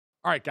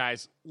All right,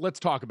 guys, let's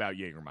talk about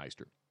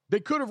Jägermeister. They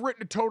could have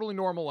written a totally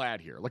normal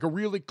ad here, like a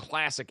really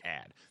classic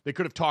ad. They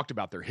could have talked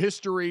about their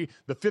history,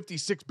 the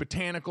 56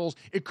 botanicals.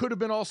 It could have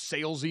been all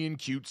salesy and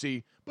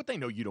cutesy, but they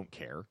know you don't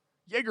care.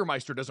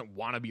 Jägermeister doesn't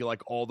want to be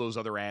like all those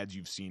other ads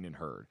you've seen and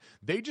heard.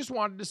 They just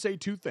wanted to say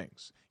two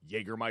things.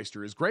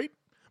 Jägermeister is great,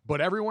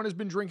 but everyone has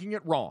been drinking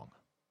it wrong.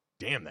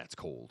 Damn, that's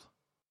cold.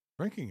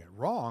 Drinking it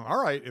wrong?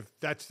 All right, if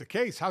that's the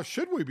case, how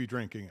should we be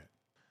drinking it?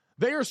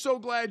 They are so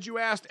glad you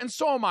asked, and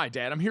so am I,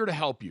 Dad. I'm here to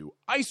help you.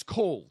 Ice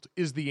cold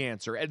is the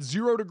answer, at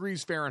 0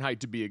 degrees Fahrenheit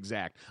to be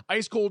exact.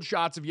 Ice cold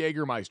shots of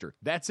Jägermeister.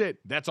 That's it.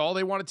 That's all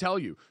they want to tell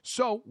you.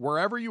 So,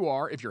 wherever you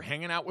are, if you're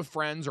hanging out with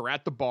friends or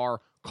at the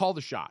bar, call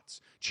the shots.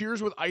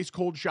 Cheers with ice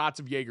cold shots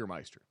of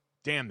Jägermeister.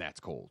 Damn,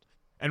 that's cold.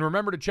 And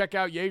remember to check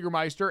out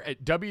Jägermeister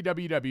at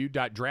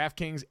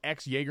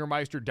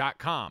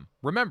www.draftkingsxjagermeister.com.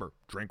 Remember,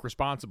 drink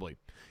responsibly.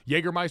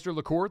 Jägermeister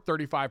liqueur,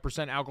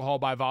 35% alcohol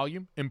by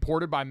volume,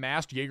 imported by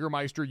Mast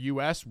Jägermeister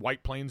US,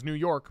 White Plains, New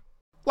York.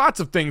 Lots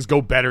of things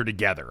go better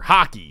together.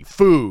 Hockey,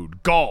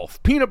 food,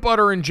 golf, peanut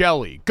butter and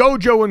jelly,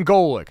 Gojo and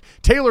Golic,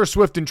 Taylor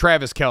Swift and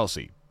Travis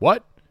Kelce.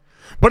 What?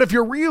 But if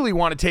you really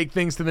want to take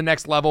things to the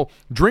next level,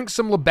 drink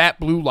some Labatt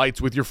Blue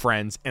Lights with your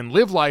friends and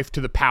live life to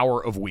the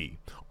power of we.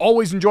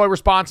 Always enjoy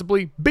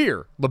responsibly.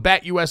 Beer,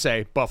 Labatt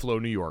USA, Buffalo,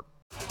 New York.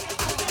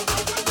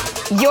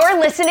 You're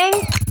listening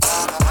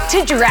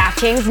to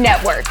DraftKings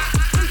Network.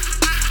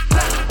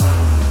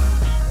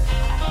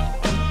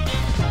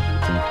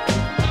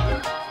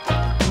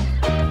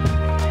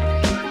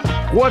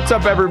 What's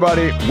up,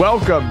 everybody?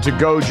 Welcome to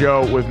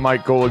Gojo with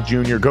Mike Golic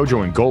Jr.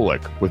 Gojo and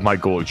Golic with Mike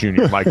Golic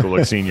Jr., Mike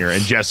Golic Sr.,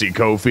 and Jesse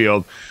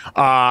Cofield.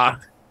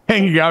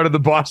 Hanging out at the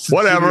Boston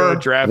Whatever.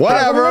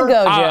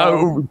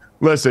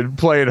 Listen,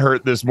 playing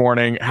hurt this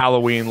morning,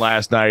 Halloween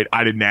last night.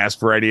 I didn't ask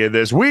for any of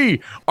this.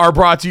 We are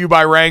brought to you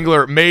by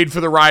Wrangler, made for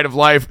the ride of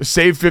life.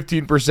 Save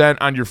 15%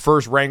 on your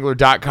first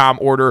Wrangler.com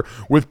order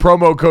with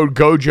promo code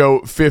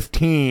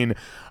GOJO15.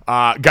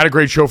 Got a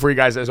great show for you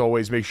guys. As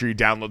always, make sure you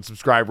download,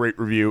 subscribe, rate,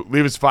 review,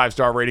 leave us a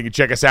 5-star rating, and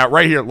check us out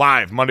right here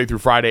live Monday through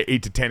Friday,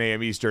 8 to 10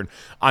 a.m. Eastern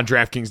on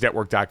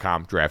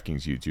DraftKingsNetwork.com,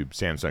 DraftKings YouTube,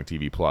 Samsung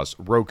TV Plus,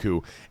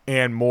 Roku,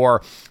 and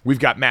more. We've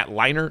got Matt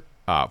Leinart,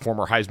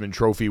 former Heisman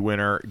Trophy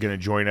winner, going to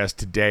join us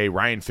today.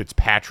 Ryan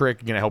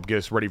Fitzpatrick going to help get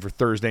us ready for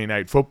Thursday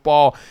Night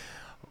Football.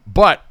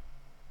 But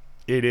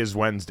it is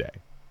Wednesday.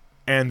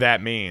 And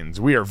that means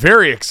we are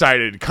very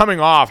excited. Coming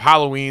off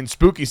Halloween,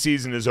 spooky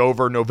season is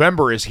over,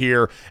 November is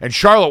here, and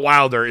Charlotte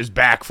Wilder is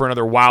back for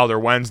another Wilder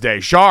Wednesday.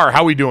 Char,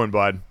 how we doing,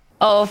 bud?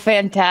 Oh,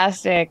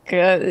 fantastic.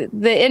 The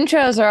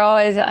intros are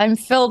always, I'm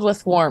filled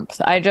with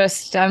warmth.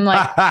 I'm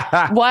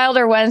like,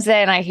 Wilder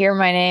Wednesday, and I hear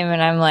my name,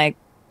 and I'm like,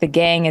 the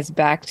gang is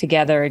back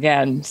together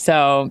again.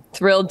 So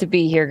thrilled to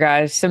be here,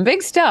 guys. Some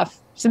big stuff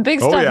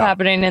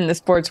happening in the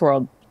sports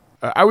world.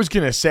 I was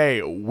going to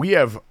say, we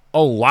have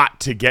a lot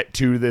to get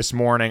to this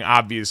morning.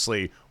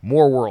 Obviously,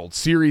 more World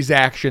Series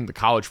action. The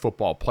College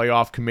Football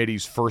Playoff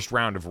Committee's first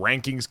round of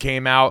rankings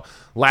came out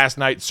last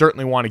night.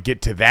 Certainly want to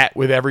get to that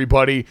with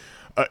everybody.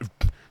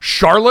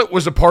 Charlotte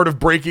was a part of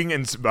breaking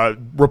and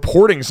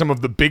reporting some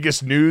of the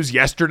biggest news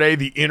yesterday.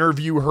 The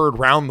interview heard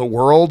round the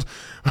world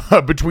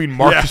between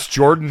Marcus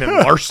Jordan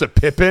and Larsa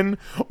Pippen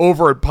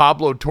over at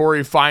Pablo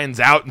Torre Finds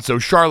Out. And so,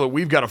 Charlotte,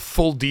 we've got a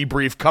full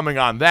debrief coming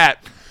on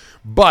that.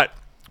 But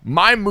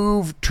my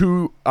move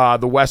to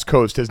the West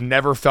Coast has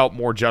never felt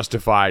more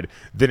justified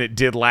than it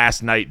did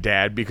last night,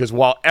 Dad, because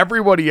while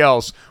everybody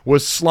else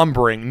was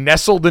slumbering,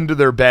 nestled into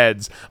their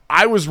beds,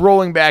 I was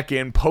rolling back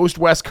in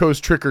post-West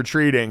Coast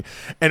trick-or-treating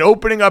and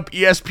opening up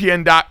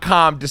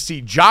ESPN.com to see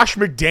Josh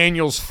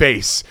McDaniels'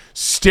 face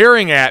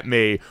staring at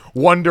me,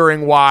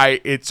 wondering why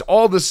it's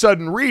all of a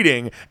sudden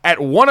reading at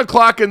 1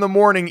 o'clock in the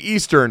morning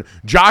Eastern,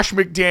 Josh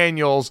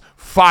McDaniels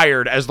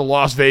fired as the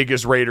Las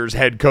Vegas Raiders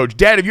head coach.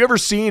 Dad, have you ever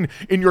seen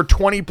in your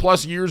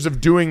 20-plus years of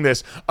doing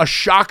this a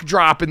shock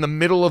drop in the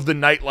middle of the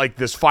night like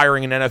this,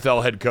 firing an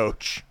NFL head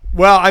coach?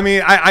 Well, I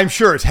mean, I'm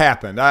sure it's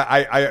happened.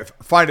 I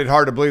find it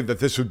hard to believe that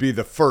this would be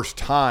the first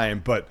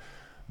time, but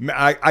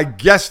I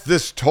guess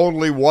this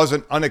totally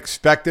wasn't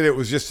unexpected. It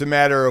was just a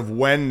matter of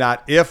when,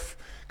 not if,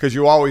 because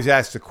you always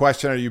ask the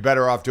question, are you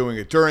better off doing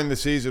it during the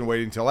season,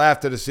 waiting until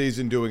after the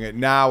season, doing it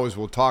now, as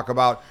we'll talk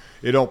about.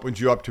 It opens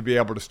you up to be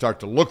able to start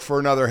to look for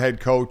another head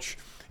coach.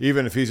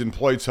 Even if he's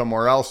employed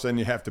somewhere else, then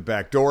you have to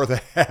backdoor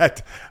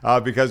that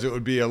because it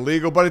would be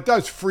illegal. But it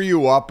does free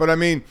you up. But, I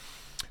mean,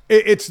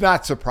 it's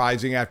not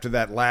surprising after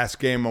that last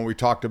game when we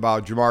talked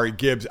about Jamari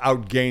Gibbs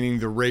outgaining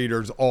the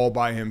Raiders all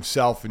by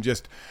himself and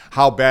just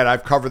how bad.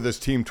 I've covered this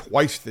team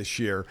twice this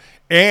year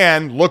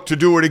and look to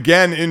do it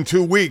again in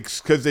 2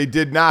 weeks because they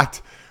did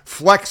not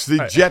flex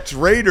the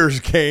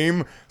Jets-Raiders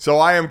game. So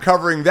I am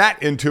covering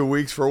that in 2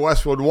 weeks for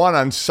Westwood One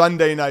on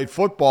Sunday Night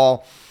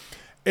Football.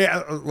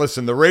 Yeah,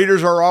 listen, the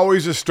Raiders are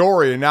always a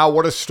story, and now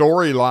what a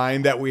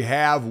storyline that we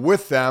have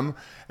with them,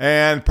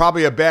 and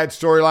probably a bad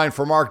storyline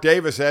for Mark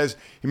Davis, as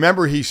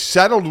remember he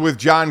settled with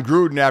John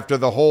Gruden after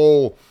the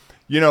whole,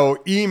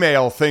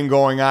 email thing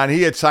going on.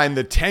 He had signed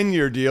the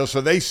 10-year deal, so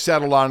they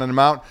settled on an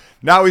amount.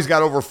 Now he's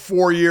got over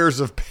 4 years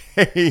of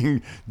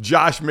paying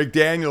Josh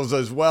McDaniels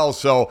as well.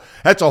 So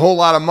that's a whole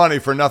lot of money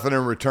for nothing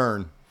in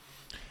return.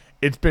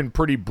 It's been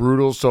pretty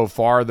brutal so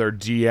far. Their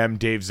GM,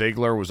 Dave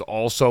Ziegler, was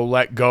also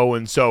let go.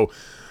 And so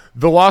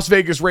the Las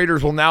Vegas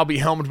Raiders will now be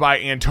helmed by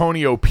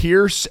Antonio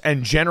Pierce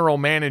and general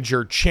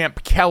manager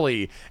Champ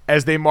Kelly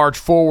as they march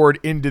forward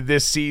into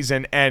this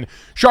season. And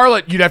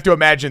Charlotte, you'd have to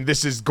imagine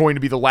this is going to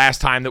be the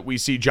last time that we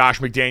see Josh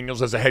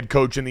McDaniels as a head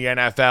coach in the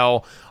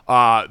NFL.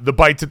 The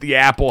bites at the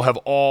apple have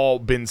all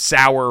been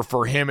sour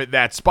for him at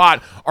that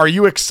spot. Are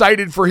you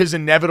excited for his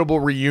inevitable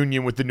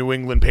reunion with the New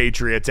England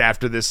Patriots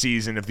after this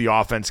season if the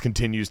offense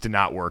continues to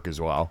not work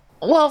as well?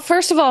 Well,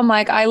 first of all,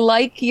 Mike, I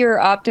like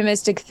your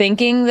optimistic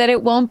thinking that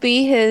it won't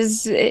be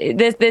this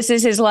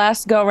is his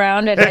last go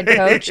round at head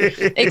coach,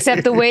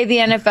 except the way the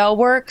NFL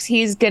works,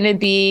 he's going to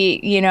be,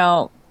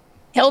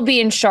 he'll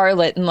be in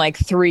Charlotte in like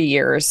 3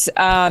 years.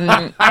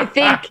 I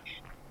think,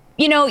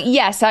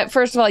 yes,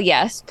 first of all,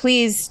 yes,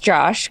 please,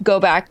 Josh, go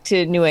back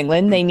to New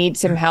England. They need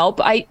some help.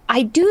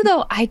 I do,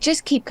 though. I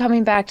just keep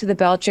coming back to the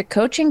Belichick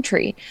coaching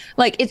tree.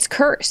 Like, it's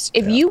cursed.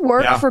 If you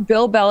work for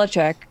Bill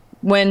Belichick,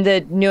 when the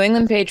New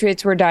England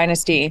Patriots were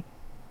dynasty,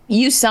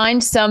 you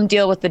signed some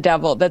deal with the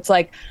devil that's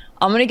like,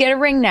 I'm going to get a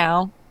ring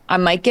now. I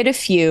might get a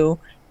few.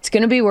 It's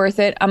going to be worth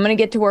it. I'm going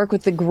to get to work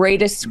with the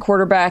greatest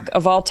quarterback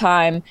of all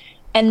time.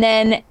 And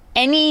then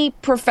any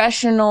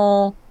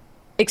professional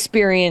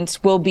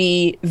experience will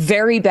be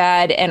very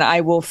bad and I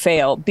will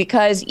fail.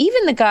 Because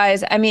even the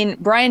guys,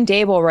 Brian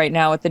Daboll right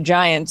now with the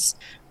Giants,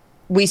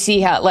 we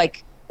see how,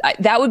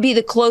 that would be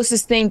the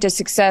closest thing to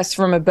success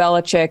from a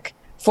Belichick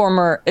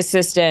former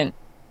assistant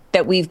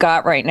that we've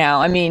got right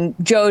now.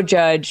 Joe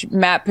Judge,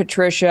 Matt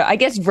Patricia, I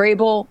guess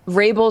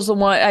Vrabel's the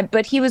one,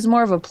 but he was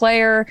more of a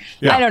player.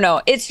 Yeah. I don't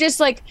know. It's just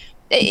like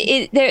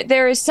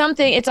there is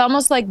something. It's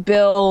almost like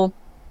Bill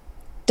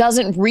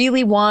doesn't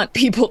really want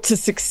people to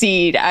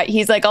succeed.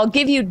 He's like, I'll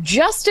give you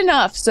just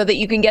enough so that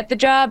you can get the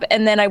job,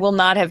 and then I will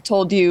not have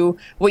told you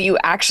what you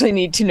actually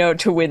need to know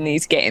to win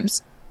these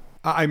games.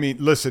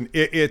 Listen,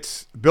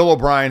 it's Bill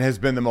O'Brien has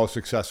been the most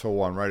successful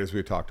one, right, as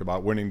we talked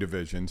about, winning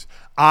divisions.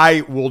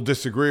 I will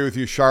disagree with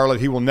you,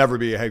 Charlotte. He will never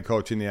be a head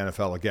coach in the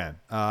NFL again.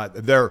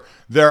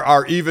 There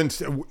are even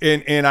 –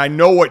 and I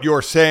know what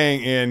you're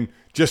saying in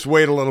just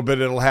wait a little bit,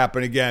 it'll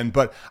happen again.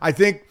 But I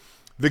think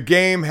the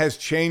game has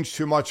changed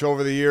too much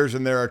over the years,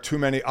 and there are too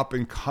many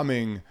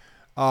up-and-coming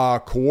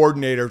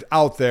coordinators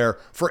out there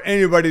for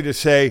anybody to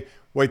say –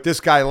 wait, this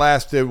guy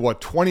lasted,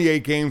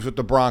 28 games with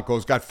the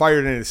Broncos, got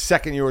fired in his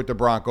second year with the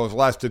Broncos,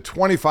 lasted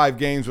 25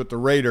 games with the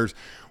Raiders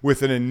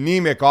with an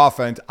anemic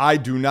offense. I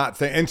do not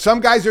think – and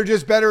some guys are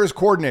just better as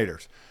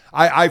coordinators.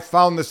 I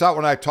found this out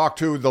when I talked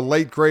to the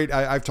late, great –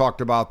 I've talked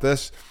about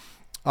this.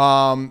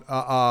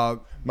 My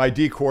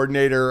D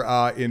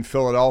coordinator in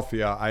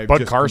Philadelphia.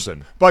 Bud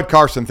Carson. Bud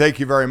Carson,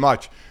 thank you very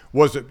much.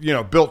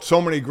 Built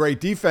so many great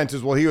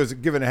defenses. Well, he was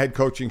given a head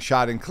coaching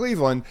shot in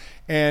Cleveland,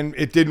 and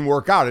it didn't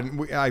work out.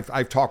 And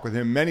I've talked with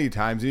him many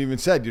times, and even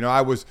said,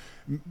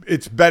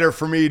 it's better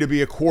for me to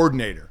be a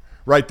coordinator,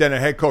 right, than a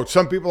head coach.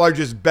 Some people are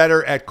just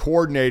better at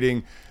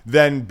coordinating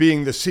than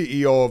being the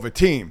CEO of a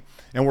team,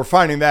 and we're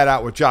finding that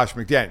out with Josh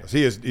McDaniels.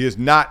 He is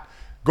not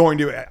going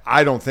to,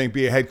 I don't think,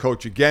 be a head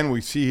coach again.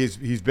 We see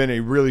he's been a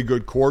really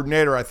good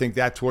coordinator. I think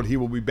that's what he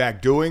will be back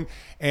doing.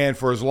 And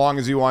for as long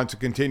as he wants to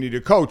continue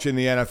to coach in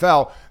the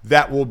NFL,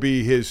 that will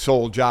be his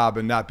sole job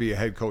and not be a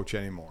head coach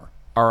anymore.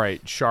 All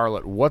right,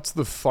 Charlotte, what's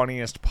the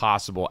funniest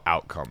possible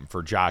outcome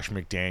for Josh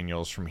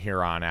McDaniels from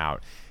here on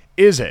out?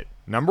 Is it,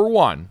 number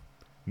one,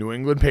 New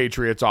England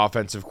Patriots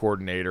offensive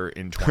coordinator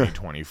in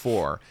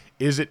 2024?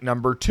 Is it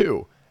number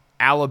two,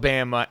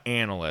 Alabama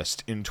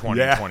analyst in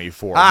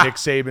 2024. Yeah. Nick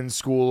Saban's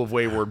School of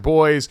Wayward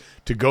Boys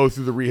to go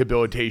through the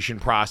rehabilitation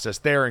process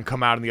there and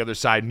come out on the other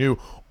side new?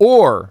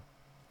 Or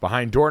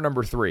behind door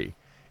number three,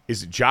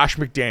 is it Josh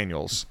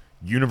McDaniels,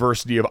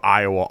 University of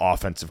Iowa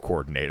offensive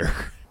coordinator?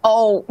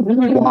 Oh,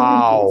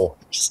 wow.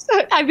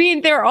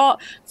 They're all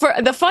for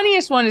the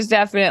funniest one is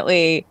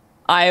definitely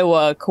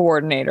Iowa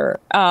coordinator.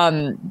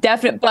 But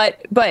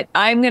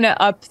I'm going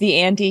to up the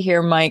ante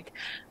here, Mike.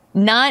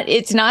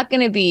 It's not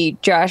going to be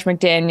Josh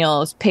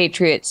McDaniels,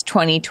 Patriots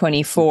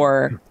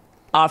 2024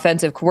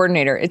 offensive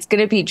coordinator. It's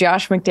going to be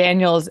Josh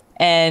McDaniels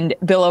and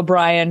Bill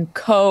O'Brien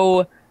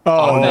offensive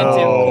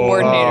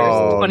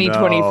coordinators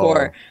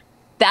 2024. No.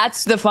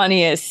 That's the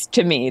funniest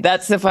to me.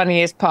 That's the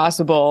funniest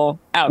possible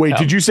outcome. Wait,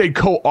 did you say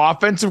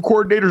co-offensive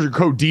coordinators or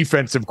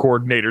co-defensive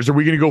coordinators? Are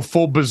we going to go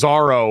full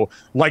Bizarro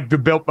like the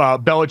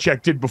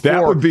Belichick did before?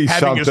 That would be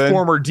having something. His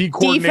former D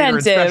coordinator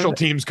and special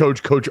teams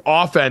coach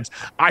offense.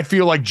 I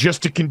feel like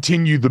just to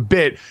continue the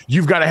bit,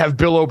 you've got to have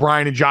Bill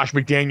O'Brien and Josh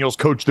McDaniels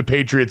coach the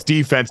Patriots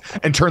defense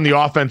and turn the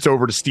offense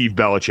over to Steve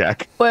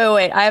Belichick.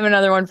 Wait. I have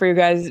another one for you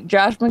guys.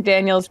 Josh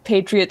McDaniels,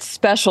 Patriots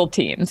special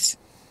teams.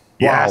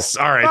 Yes.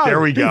 Wow. All right. There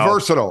we go. Be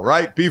versatile,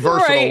 right? Be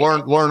versatile.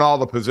 Right. Learn all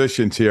the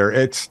positions here.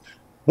 It's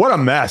what a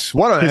mess.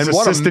 His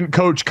assistant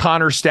coach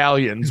Connor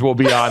Stallions will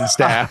be on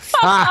staff.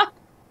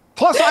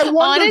 Plus, I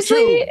wonder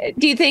honestly,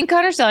 do you think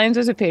Connor Stallions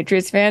was a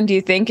Patriots fan? Do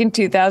you think in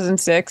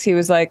 2006 he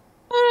was like,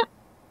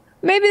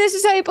 maybe this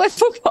is how you play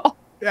football.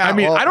 Yeah, I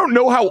mean, I don't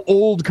know how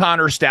old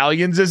Connor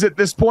Stallions is at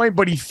this point,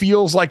 but he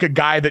feels like a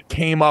guy that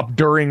came up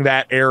during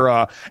that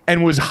era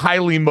and was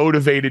highly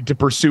motivated to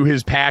pursue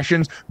his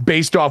passions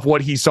based off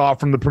what he saw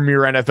from the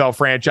premier NFL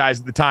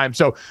franchise at the time.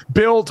 So,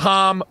 Bill,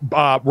 Tom,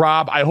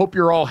 Rob, I hope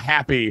you're all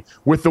happy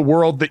with the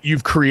world that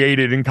you've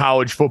created in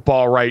college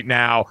football right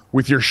now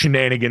with your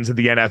shenanigans at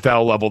the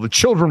NFL level. The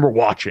children were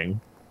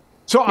watching.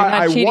 So You're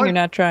not cheating, you're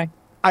not trying.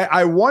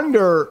 I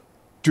wonder,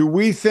 do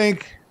we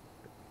think,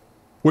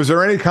 was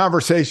there any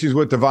conversations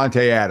with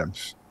Davante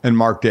Adams and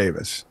Mark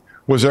Davis?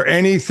 Was there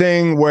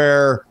anything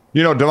where,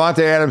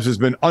 Davante Adams has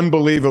been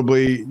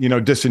unbelievably,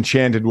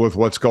 disenchanted with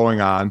what's going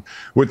on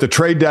with the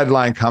trade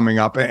deadline coming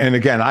up? And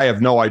again, I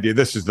have no idea.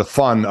 This is the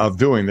fun of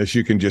doing this.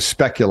 You can just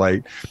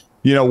speculate.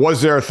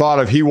 Was there a thought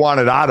of he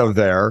wanted out of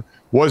there?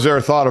 Was there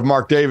a thought of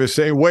Mark Davis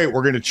saying, wait,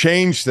 we're going to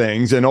change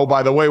things. And oh,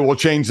 by the way, we'll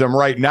change them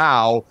right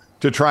now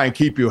to try and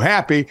keep you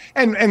happy.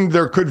 And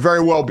there could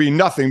very well be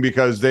nothing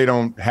because they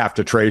don't have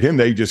to trade him.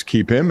 They just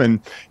keep him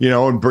and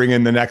bring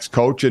in the next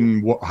coach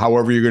and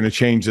however you're going to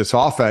change this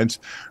offense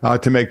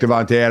to make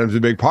Davante Adams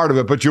a big part of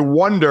it. But you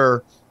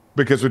wonder,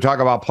 because we talk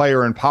about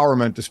player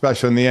empowerment,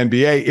 especially in the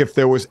NBA, if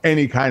there was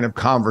any kind of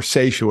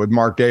conversation with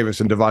Mark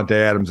Davis and Davante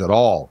Adams at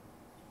all.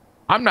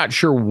 I'm not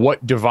sure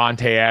what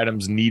Davante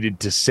Adams needed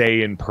to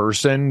say in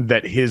person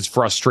that his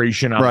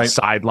frustration on the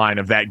sideline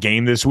of that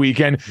game this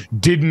weekend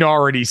didn't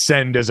already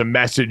send as a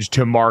message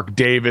to Mark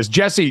Davis.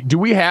 Jesse, do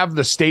we have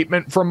the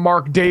statement from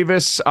Mark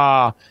Davis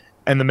and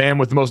the man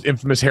with the most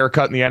infamous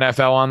haircut in the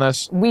NFL on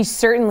this? We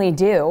certainly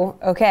do.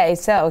 Okay,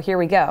 so here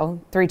we go.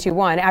 3, 2,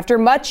 1. After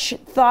much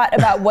thought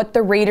about what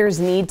the Raiders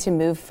need to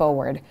move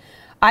forward,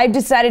 I've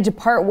decided to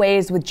part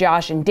ways with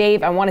Josh and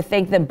Dave. I want to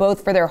thank them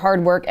both for their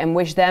hard work and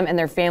wish them and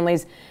their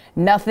families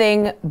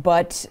nothing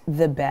but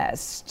the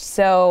best.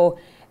 So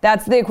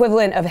that's the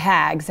equivalent of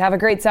hags. Have a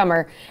great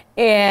summer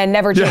and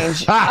never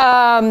change.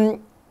 I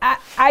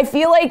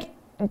feel like,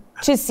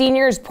 to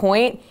Senior's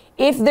point,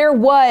 if there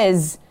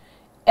was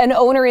an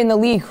owner in the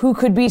league who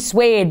could be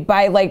swayed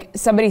by like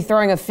somebody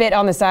throwing a fit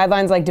on the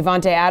sidelines like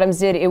Davante Adams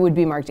did, it would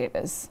be Mark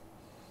Davis.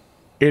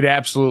 It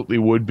absolutely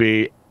would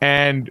be.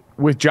 And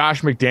with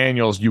Josh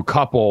McDaniels, you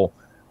couple,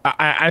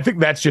 I think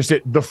that's just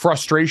it. The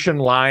frustration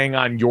lying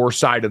on your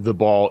side of the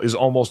ball is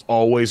almost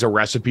always a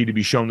recipe to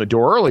be shown the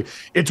door early.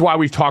 It's why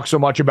we've talked so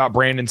much about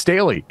Brandon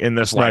Staley in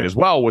this line as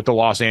well with the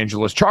Los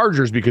Angeles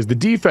Chargers, because the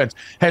defense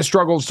has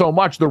struggled so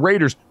much. The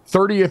Raiders,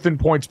 30th in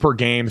points per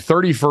game,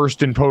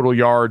 31st in total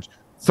yards,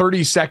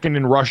 32nd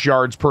in rush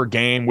yards per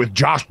game with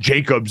Josh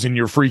Jacobs in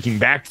your freaking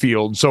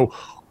backfield. So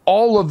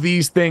all of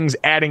these things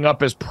adding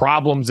up as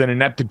problems and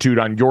ineptitude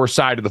on your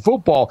side of the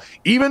football,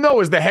 even though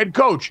as the head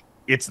coach,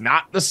 it's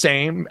not the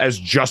same as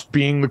just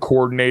being the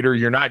coordinator.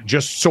 You're not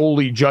just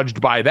solely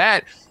judged by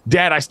that.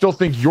 Dad, I still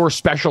think your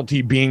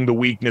specialty being the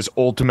weakness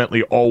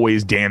ultimately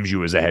always damns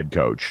you as a head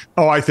coach.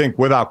 Oh, I think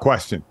without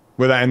question.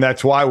 And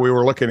that's why we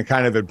were looking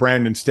kind of at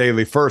Brandon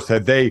Staley first.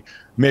 Had they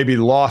maybe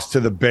lost to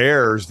the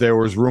Bears, there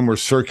was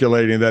rumors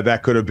circulating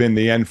that could have been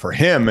the end for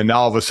him. And now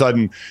all of a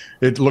sudden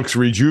it looks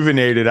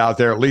rejuvenated out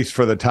there, at least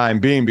for the time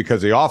being,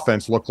 because the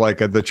offense looked like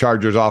the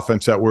Chargers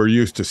offense that we're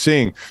used to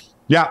seeing.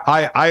 Yeah,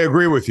 I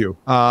agree with you.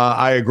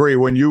 I agree.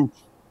 When you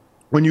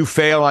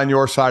fail on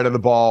your side of the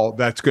ball,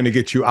 that's going to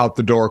get you out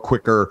the door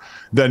quicker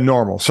than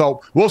normal.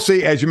 So we'll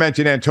see. As you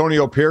mentioned,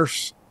 Antonio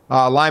Pierce,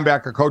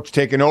 linebacker coach,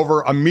 taking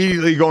over,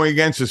 immediately going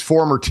against his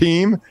former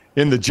team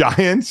in the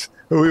Giants,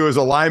 who he was a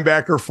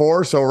linebacker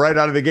for. So right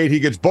out of the gate, he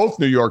gets both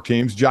New York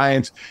teams,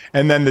 Giants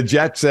and then the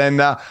Jets. And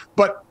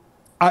but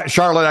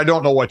Charlotte, I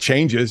don't know what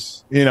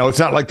changes. It's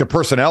not like the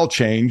personnel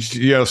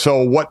changed.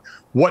 So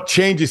what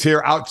changes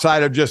here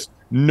outside of just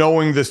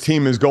knowing this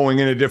team is going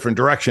in a different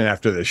direction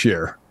after this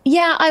year?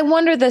 Yeah, I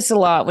wonder this a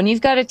lot. When you've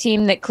got a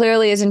team that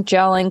clearly isn't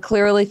gelling,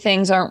 clearly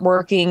things aren't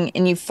working,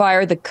 and you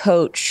fire the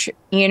coach,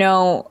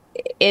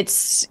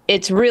 it's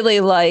really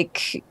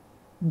like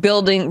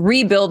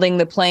rebuilding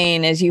the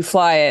plane as you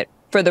fly it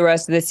for the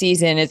rest of the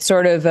season. It's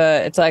sort of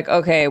it's like,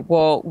 okay,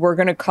 well, we're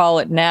going to call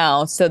it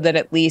now so that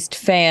at least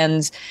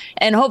fans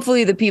and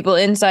hopefully the people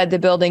inside the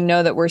building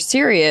know that we're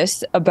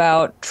serious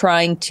about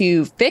trying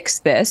to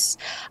fix this.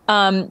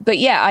 But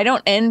yeah, I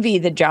don't envy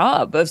the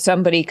job of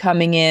somebody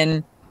coming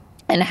in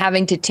and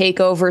having to take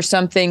over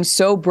something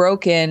so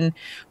broken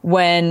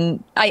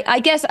when I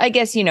guess,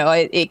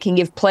 it can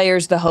give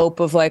players the hope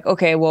of like,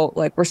 okay, well,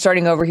 like we're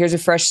starting over. Here's a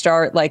fresh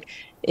start. Like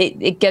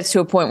it gets to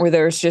a point where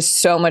there's just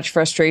so much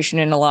frustration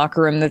in the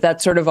locker room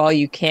that's sort of all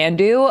you can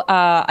do.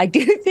 I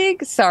do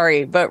think,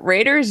 but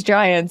Raiders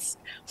Giants,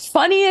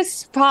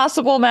 funniest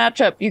possible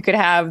matchup you could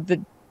have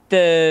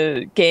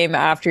the game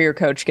after your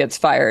coach gets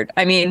fired.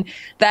 I mean,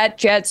 that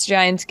Jets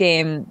Giants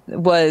game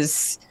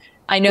was,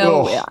 I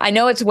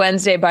know it's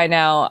Wednesday by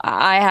now.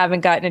 I haven't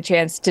gotten a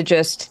chance to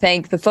just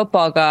thank the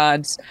football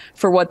gods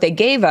for what they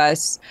gave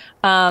us.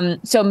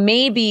 So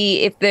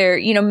maybe if they're,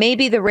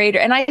 maybe the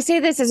Raiders, and I say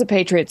this as a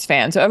Patriots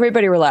fan, so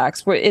everybody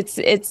relax.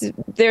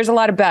 There's a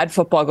lot of bad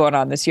football going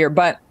on this year,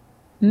 but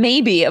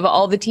maybe of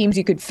all the teams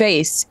you could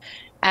face,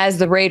 as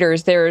the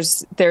Raiders,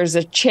 there's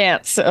a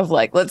chance of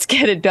like, let's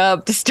get a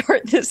dub to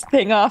start this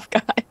thing off,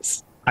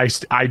 guys.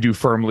 I do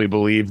firmly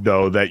believe,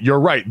 though, that you're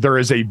right. There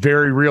is a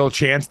very real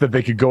chance that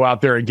they could go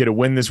out there and get a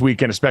win this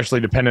weekend, especially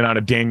depending on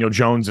if Daniel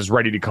Jones is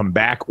ready to come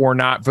back or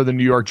not for the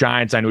New York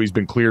Giants. I know he's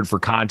been cleared for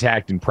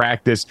contact and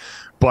practice,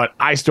 but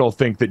I still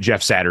think that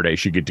Jeff Saturday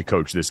should get to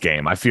coach this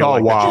game. I feel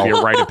that should be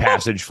a rite of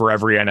passage for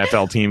every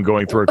NFL team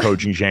going through a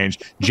coaching change.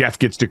 Jeff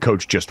gets to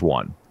coach just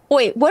one.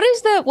 Wait, what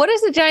is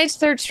the Giants'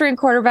 third string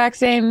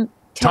quarterback's name?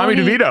 Tommy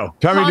DeVito.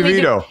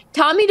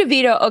 Tommy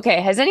DeVito. Okay.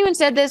 Has anyone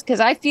said this?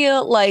 Because I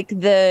feel like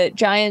the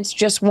Giants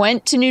just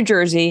went to New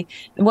Jersey,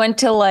 went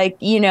to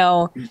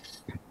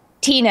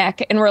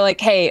Teaneck, and were like,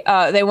 hey,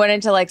 they went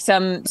into like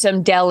some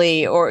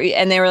deli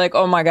and they were like,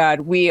 oh my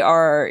God,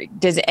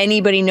 does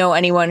anybody know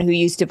anyone who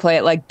used to play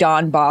at like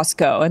Don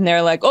Bosco? And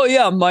they're like, oh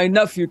yeah, my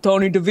nephew,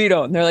 Tony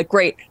DeVito. And they're like,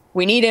 great.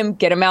 We need him,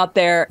 get him out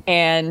there.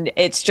 And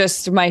it's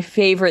just my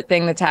favorite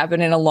thing that's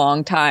happened in a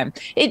long time.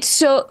 It's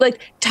so like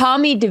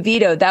Tommy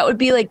DeVito, that would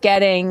be like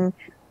getting,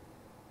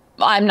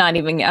 I'm not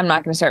going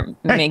to start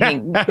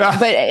making, but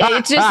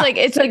it's just like,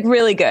 it's like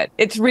really good.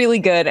 It's really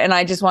good. And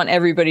I just want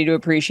everybody to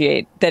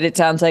appreciate that. It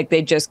sounds like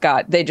they just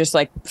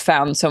like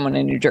found someone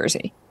in New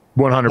Jersey.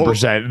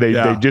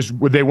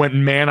 100%. They went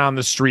man on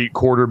the street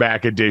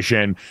quarterback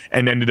edition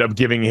and ended up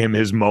giving him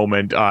his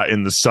moment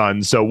in the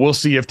sun. So we'll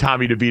see if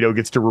Tommy DeVito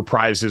gets to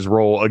reprise his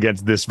role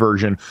against this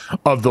version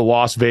of the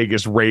Las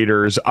Vegas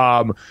Raiders.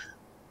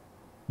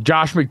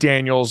 Josh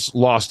McDaniels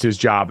lost his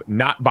job,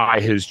 not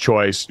by his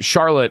choice.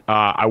 Charlotte,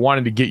 I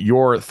wanted to get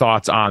your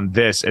thoughts on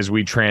this as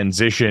we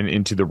transition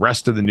into the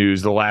rest of the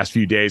news the last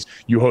few days.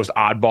 You host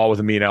Oddball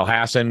with Amin El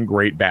Hassan,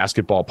 great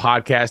basketball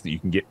podcast that you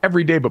can get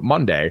every day but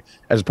Monday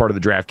as part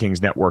of the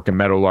DraftKings Network and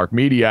Meadowlark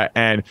Media.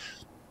 And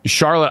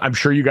Charlotte, I'm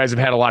sure you guys have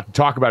had a lot to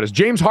talk about, is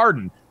James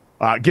Harden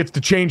gets to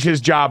change his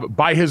job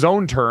by his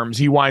own terms.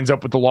 He winds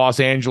up with the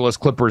Los Angeles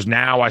Clippers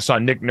now. I saw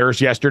Nick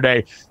Nurse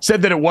yesterday,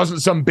 said that it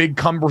wasn't some big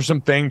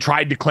cumbersome thing,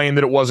 tried to claim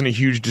that it wasn't a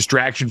huge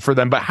distraction for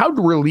them. But how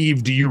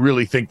relieved do you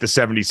really think the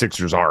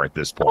 76ers are at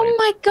this point? Oh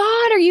my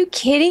God, are you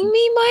kidding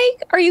me,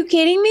 Mike? Are you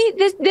kidding me?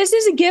 This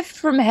is a gift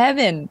from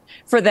heaven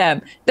for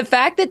them. The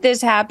fact that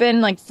this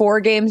happened like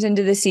 4 games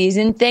into the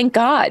season, thank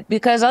God,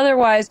 because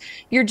otherwise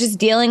you're just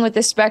dealing with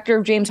the specter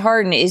of James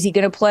Harden. Is he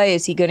going to play?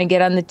 Is he going to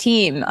get on the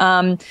team?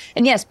 And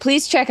yes, please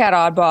check out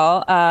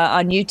Oddball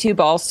on YouTube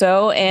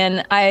also.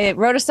 And I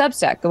wrote a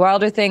Substack,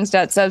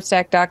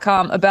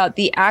 thewilderthings.substack.com, about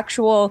the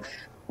actual,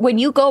 when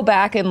you go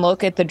back and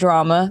look at the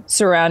drama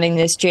surrounding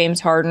this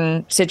James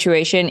Harden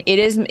situation, it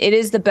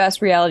is the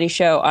best reality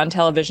show on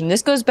television.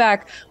 This goes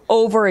back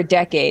over a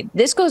decade.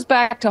 This goes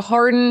back to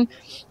Harden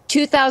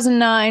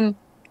 2009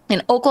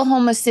 in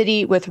Oklahoma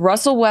City with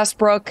Russell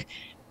Westbrook.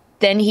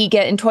 Then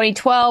in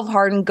 2012,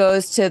 Harden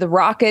goes to the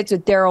Rockets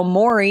with Daryl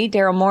Morey.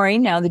 Daryl Morey,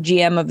 now the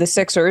GM of the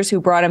Sixers,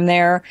 who brought him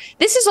there.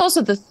 This is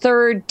also the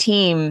 3rd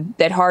team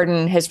that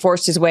Harden has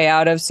forced his way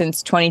out of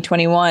since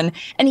 2021.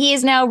 And he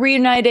is now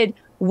reunited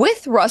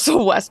with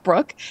Russell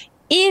Westbrook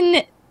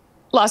in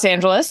Los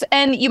Angeles.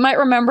 And you might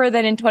remember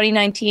that in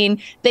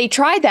 2019, they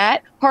tried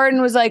that. Harden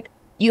was like,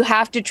 you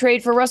have to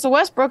trade for Russell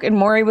Westbrook. And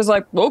Morey was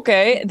like,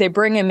 okay. They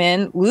bring him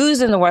in,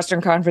 lose in the Western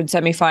Conference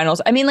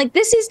semifinals. I mean, like,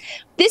 this is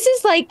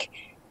like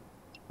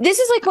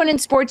when in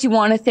sports you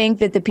want to think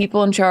that the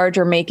people in charge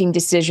are making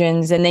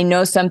decisions and they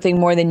know something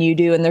more than you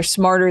do and they're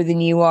smarter than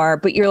you are.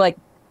 But you're like,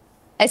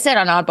 I said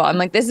on Oddball, I'm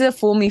like, this is a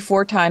fool me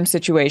 4 times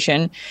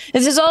situation.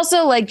 This is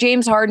also like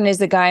James Harden is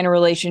the guy in a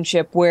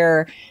relationship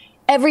where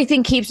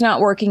everything keeps not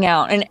working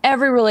out, and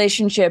every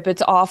relationship,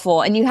 it's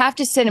awful. And you have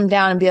to sit him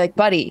down and be like,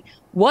 buddy,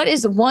 what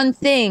is one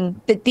thing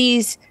that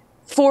these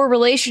 4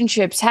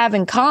 relationships have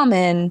in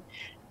common?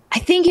 I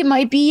think it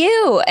might be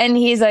you. And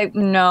he's like,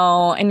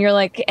 no. And you're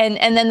like, and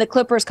then the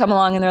Clippers come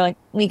along and they're like,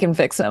 we can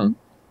fix him.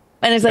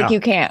 And it's like,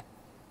 you can't.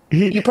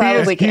 You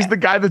probably can't. He's the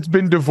guy that's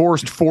been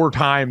divorced 4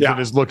 times and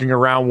is looking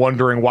around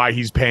wondering why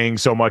he's paying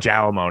so much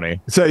alimony.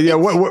 So,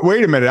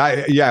 wait a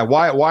minute.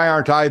 Why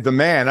aren't I the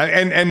man?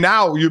 And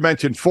now you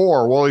mentioned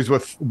 4. Well, he's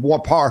with one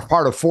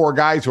part of 4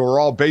 guys who are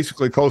all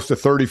basically close to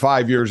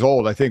 35 years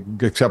old, I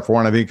think, except for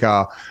one. I think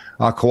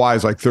Kawhi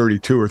is like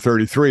 32 or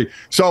 33.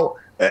 So,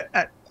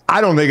 I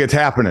don't think it's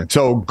happening.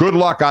 So good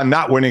luck on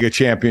not winning a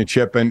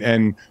championship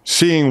and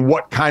seeing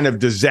what kind of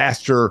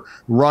disaster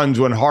runs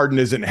when Harden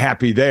isn't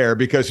happy there,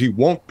 because he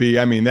won't be.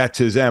 I mean, that's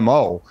his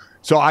MO.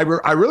 So I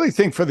really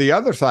think for the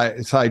other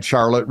side,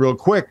 Charlotte, real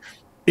quick,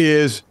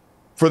 is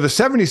for the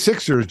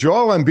 76ers,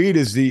 Joel Embiid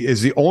is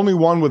the only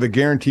one with a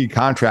guaranteed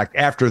contract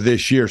after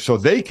this year. So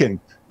they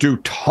can do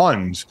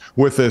tons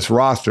with this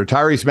roster.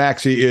 Tyrese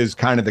Maxey is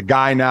kind of the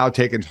guy now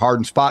taking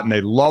Harden's spot, and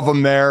they love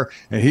him there,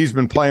 and he's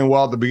been playing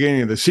well at the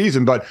beginning of the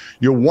season. But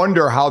you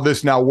wonder how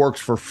this now works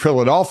for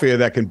Philadelphia,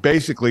 that can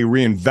basically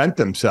reinvent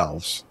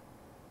themselves.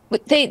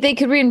 But they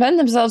could reinvent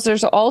themselves.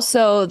 There's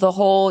also the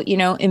whole,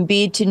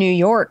 Embiid to New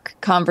York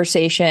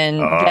conversation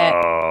that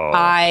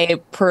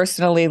I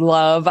personally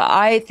love.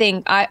 I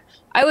think I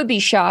would be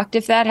shocked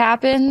if that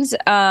happens,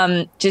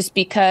 just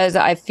because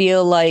I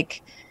feel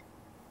like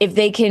if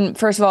they can,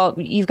 first of all,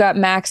 you've got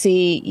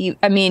Maxey.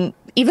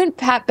 Even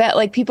Pat Bev,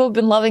 like people have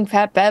been loving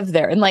Pat Bev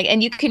there,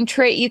 and you can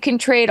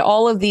trade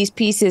all of these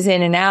pieces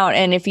in and out.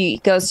 And if he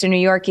goes to New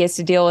York, he has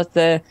to deal with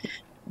the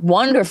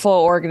wonderful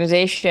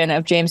organization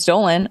of James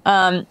Dolan.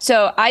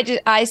 So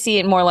I see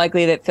it more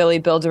likely that Philly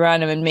builds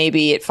around him, and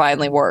maybe it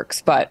finally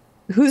works. But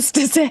who's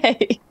to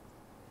say?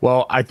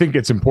 Well, I think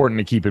it's important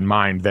to keep in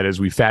mind that as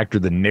we factor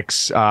the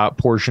Knicks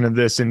portion of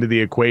this into the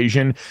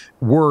equation,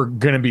 we're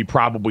going to be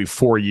probably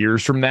 4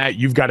 years from that.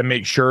 You've got to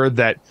make sure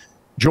that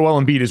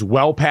Joel Embiid is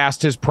well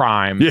past his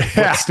prime,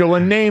 but still a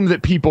name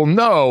that people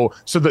know,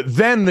 so that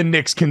then the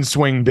Knicks can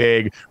swing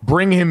big,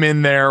 bring him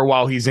in there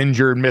while he's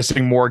injured,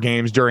 missing more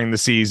games during the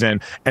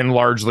season, and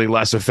largely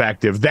less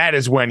effective. That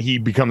is when he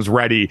becomes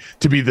ready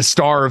to be the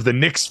star of the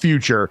Knicks'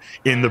 future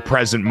in the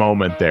present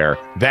moment there.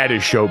 That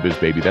is showbiz,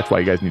 baby. That's why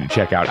you guys need to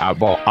check out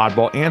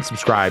Oddball, and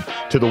subscribe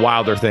to the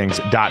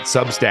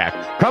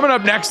WilderThings.substack. Coming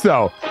up next,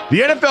 though, the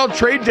NFL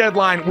trade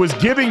deadline was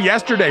giving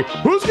yesterday.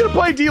 Who's going to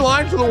play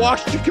D-line for the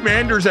Washington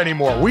Commanders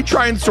anymore? We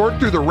try and sort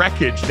through the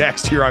wreckage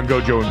next here on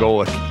Gojo and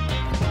Golic.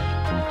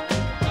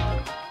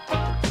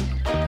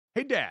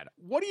 Hey, Dad,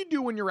 what do you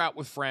do when you're out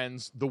with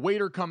friends? The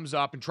waiter comes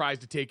up and tries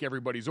to take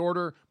everybody's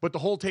order, but the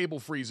whole table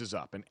freezes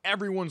up and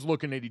everyone's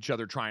looking at each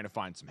other trying to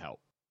find some help.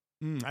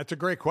 That's a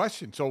great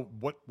question. So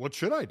what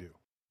should I do?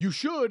 You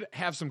should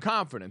have some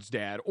confidence,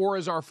 Dad, or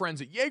as our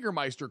friends at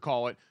Jägermeister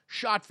call it,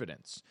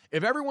 shotfidence.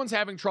 If everyone's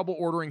having trouble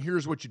ordering,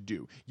 here's what you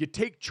do. You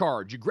take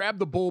charge, you grab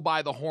the bull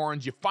by the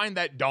horns, you find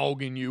that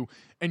dog in you,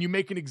 and you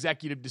make an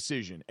executive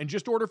decision and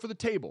just order for the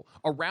table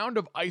a round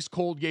of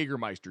ice-cold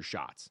Jägermeister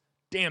shots.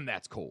 Damn,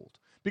 that's cold.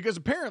 Because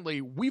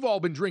apparently, we've all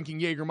been drinking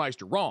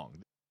Jägermeister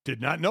wrong.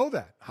 Did not know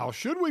that. How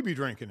should we be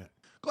drinking it?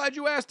 Glad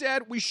you asked,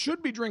 Dad. We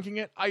should be drinking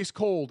it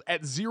ice-cold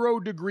at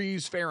 0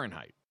 degrees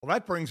Fahrenheit. Well,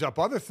 that brings up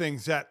other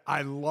things that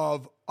I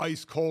love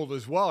ice cold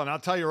as well. And I'll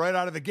tell you right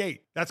out of the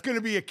gate, that's going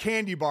to be a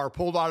candy bar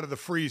pulled out of the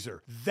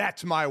freezer.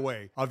 That's my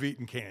way of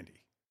eating candy.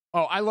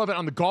 Oh, I love it.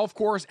 On the golf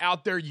course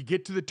out there, you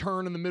get to the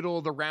turn in the middle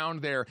of the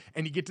round there,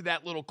 and you get to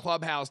that little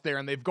clubhouse there,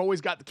 and they've always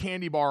got the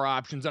candy bar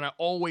options, and I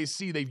always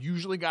see they've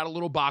usually got a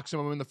little box of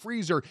them in the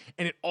freezer,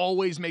 and it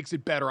always makes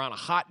it better on a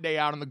hot day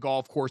out on the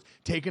golf course,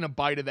 taking a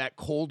bite of that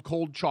cold,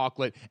 cold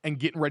chocolate and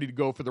getting ready to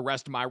go for the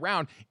rest of my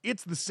round.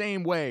 It's the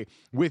same way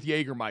with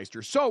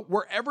Jägermeister. So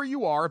wherever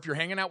you are, if you're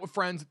hanging out with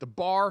friends at the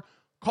bar,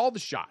 call the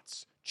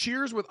shots.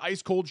 Cheers with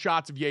ice-cold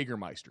shots of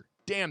Jägermeister.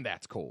 Damn,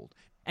 that's cold.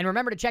 And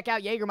remember to check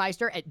out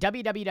Jägermeister at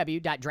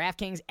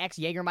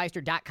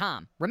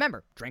www.draftkingsxjagermeister.com.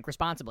 Remember, drink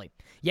responsibly.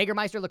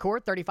 Jägermeister liqueur,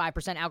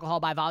 35% alcohol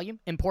by volume,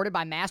 imported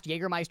by Mast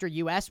Jägermeister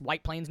US,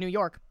 White Plains, New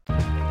York.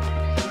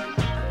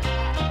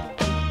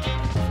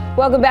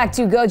 Welcome back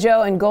to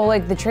Gojo and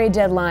Golic. The trade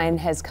deadline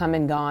has come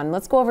and gone.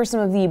 Let's go over some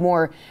of the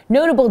more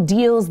notable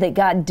deals that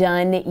got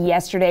done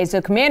yesterday.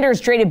 So Commanders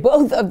traded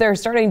both of their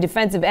starting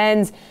defensive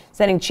ends,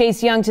 sending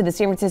Chase Young to the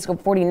San Francisco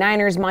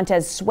 49ers,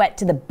 Montez Sweat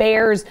to the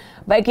Bears.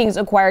 Vikings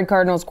acquired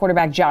Cardinals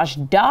quarterback Josh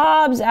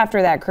Dobbs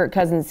after that Kirk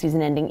Cousins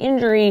season-ending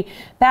injury.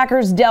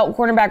 Packers dealt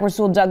cornerback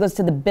Rasul Douglas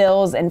to the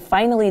Bills. And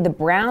finally, the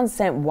Browns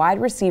sent wide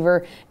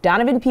receiver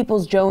Donovan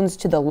Peoples-Jones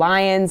to the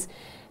Lions.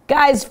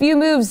 Guys, few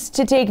moves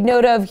to take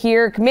note of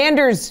here.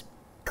 Commanders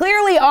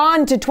clearly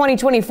on to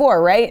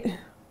 2024, right?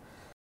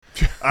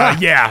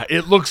 Yeah,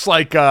 it looks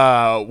like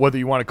whether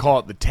you want to call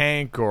it the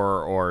tank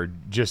or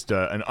just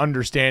an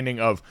understanding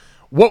of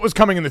what was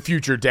coming in the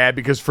future, Dad,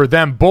 because for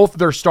them, both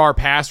their star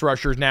pass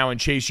rushers now in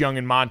Chase Young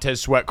and Montez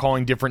Sweat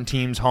calling different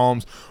teams'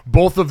 homes,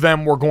 both of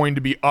them were going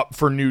to be up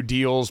for new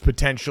deals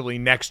potentially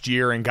next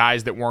year and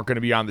guys that weren't going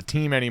to be on the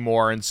team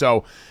anymore. And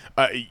so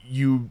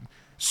you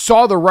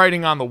saw the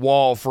writing on the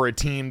wall for a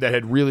team that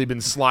had really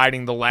been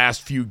sliding the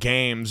last few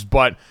games.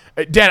 But,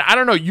 Dad, I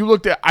don't know.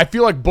 I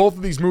feel like both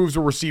of these moves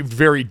were received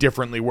very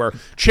differently, where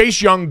Chase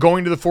Young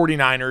going to the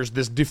 49ers,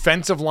 this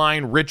defensive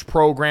line rich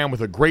program with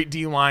a great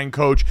D-line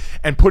coach,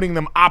 and putting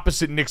them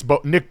opposite Nick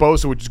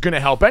Bosa, which is going to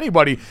help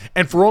anybody,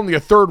 and for only a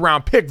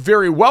third-round pick,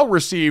 very well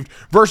received,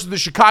 versus the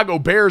Chicago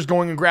Bears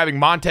going and grabbing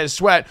Montez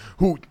Sweat,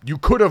 who you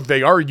could have,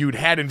 they argued,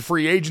 had in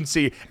free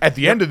agency at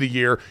the end of the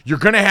year. You're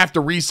going to have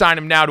to re-sign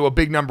him now to a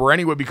big number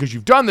anyway because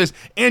you've done this,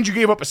 and you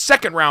gave up a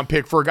second-round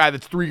pick for a guy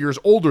that's 3 years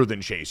older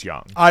than Chase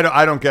Young.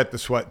 I don't get the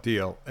Sweat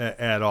deal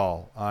at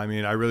all. I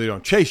mean, I really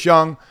don't. Chase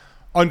Young,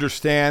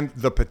 understand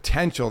the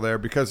potential there,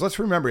 because let's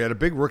remember, he had a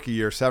big rookie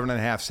year,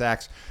 7.5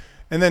 sacks,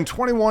 and then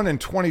 21 and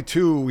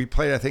 22, he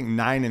played, I think,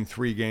 9 and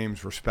 3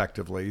 games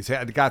respectively. He's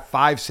got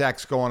 5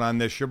 sacks going on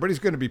this year, but he's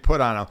going to be put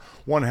on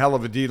one hell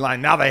of a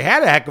D-line. Now, they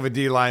had a heck of a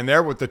D-line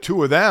there with the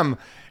two of them,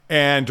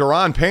 and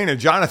Daron Payne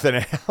and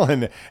Jonathan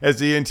Allen as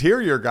the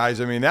interior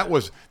guys. I mean, that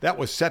was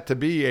set to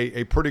be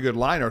a pretty good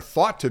line, or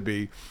thought to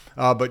be,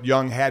 but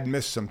Young had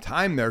missed some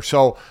time there.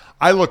 So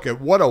I look at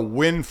what a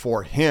win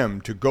for him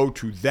to go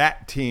to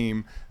that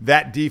team,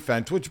 that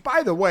defense, which,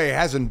 by the way,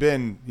 hasn't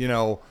been,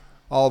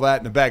 all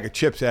that in a bag of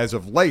chips as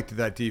of late to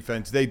that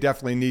defense. They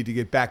definitely need to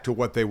get back to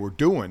what they were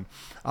doing,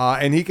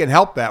 and he can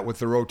help that with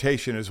the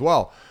rotation as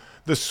well.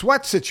 the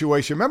Sweat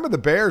situation, remember the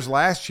Bears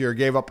last year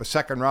gave up a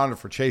second rounder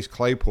for Chase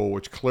Claypool,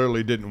 which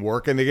clearly didn't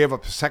work, and they gave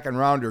up a second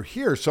rounder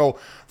here. So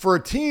for a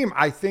team,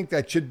 I think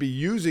that should be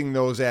using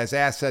those as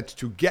assets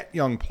to get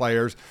young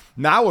players,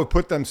 now have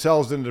put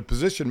themselves into the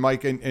position,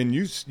 Mike, and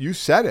you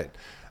said it.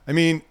 I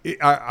mean,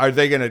 are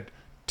they going to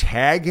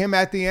tag him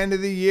at the end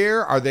of the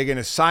year? Are they going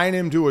to sign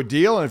him to a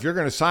deal? And if you're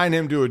going to sign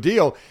him to a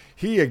deal,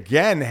 he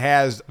again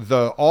has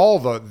all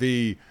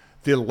the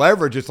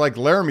leverage. It's like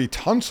Laramie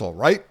Tunsil,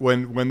 right?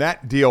 When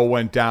that deal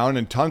went down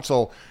and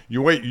Tunsil,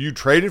 you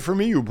traded for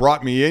me, you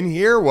brought me in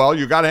here. Well,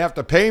 you got to have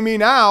to pay me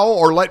now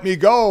or let me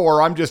go,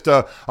 or I'm just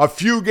a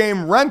few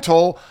game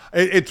rental.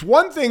 It's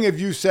one thing if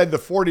you said the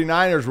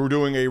 49ers were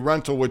doing a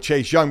rental with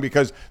Chase Young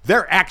because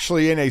they're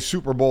actually in a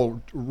Super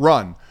Bowl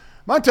run.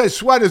 Montez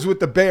Sweat is with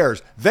the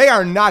Bears. They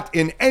are not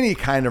in any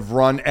kind of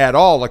run at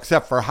all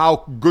except for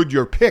how good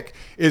your pick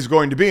is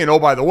going to be. And, oh,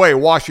 by the way,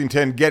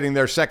 Washington getting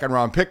their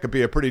second-round pick could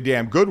be a pretty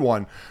damn good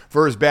one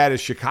for as bad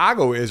as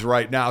Chicago is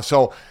right now.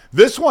 So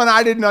this one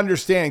I didn't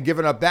understand,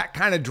 giving up that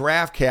kind of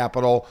draft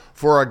capital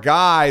for a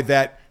guy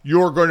that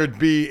you're going to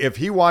be, if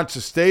he wants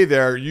to stay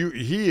there,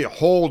 he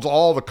holds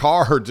all the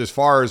cards as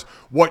far as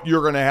what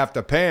you're going to have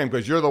to pay him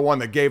because you're the one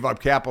that gave up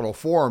capital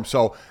for him.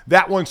 So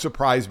that one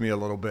surprised me a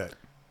little bit.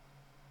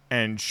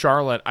 And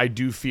Charlotte, I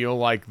do feel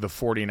like the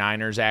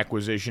 49ers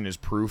acquisition is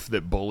proof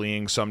that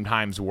bullying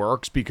sometimes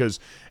works because,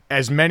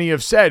 as many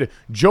have said,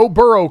 Joe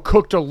Burrow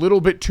cooked a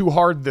little bit too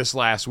hard this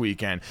last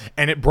weekend.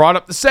 And it brought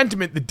up the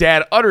sentiment that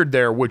Dad uttered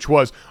there, which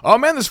was, oh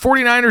man, this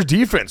 49ers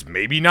defense,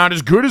 maybe not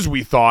as good as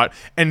we thought.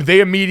 And they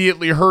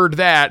immediately heard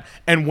that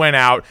and went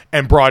out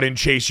and brought in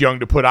Chase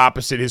Young to put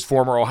opposite his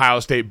former Ohio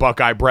State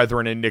Buckeye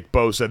brethren and Nick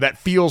Bosa. That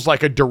feels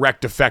like a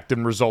direct effect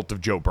and result of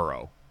Joe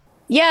Burrow.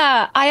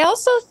 Yeah, I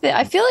also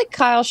I feel like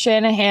Kyle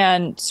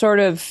Shanahan sort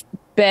of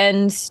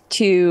bends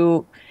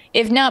to,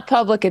 if not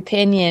public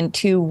opinion,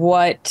 to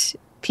what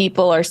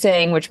people are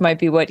saying, which might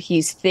be what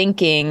he's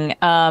thinking.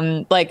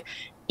 Like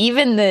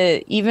even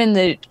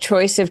the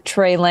choice of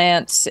Trey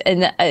Lance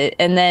and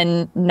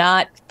then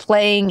not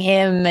playing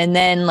him, and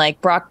then like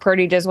Brock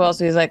Purdy does well,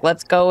 so he's like,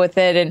 let's go with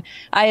it. And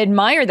I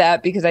admire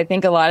that because I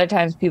think a lot of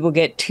times people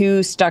get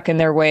too stuck in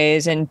their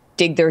ways and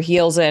dig their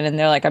heels in, and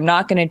they're like, I'm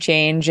not going to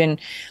change. And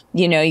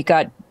you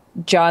got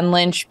John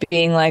Lynch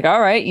being like, all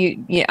right,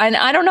 and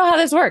I don't know how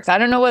this works. I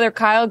don't know whether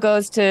Kyle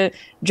goes to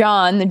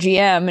John, the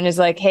GM, and is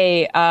like,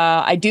 hey,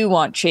 I do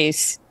want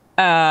Chase.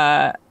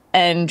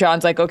 And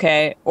John's like,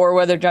 okay. Or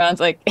whether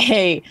John's like,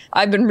 hey,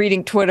 I've been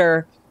reading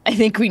Twitter. I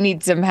think we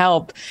need some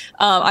help.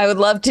 I would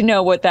love to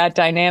know what that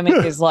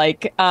dynamic is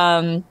like.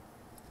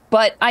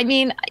 But I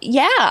mean,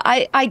 yeah,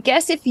 I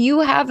guess if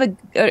you have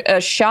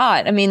a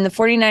shot, I mean, the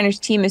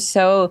 49ers team is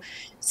so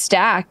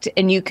stacked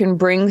and you can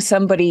bring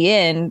somebody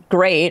in,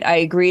 great. I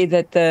agree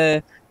that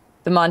the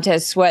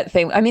Montez Sweat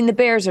thing, I mean, the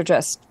Bears are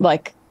just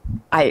like,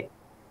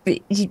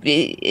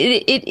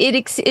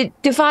 it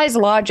defies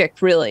logic,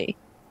 really,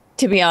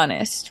 to be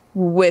honest,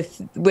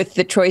 with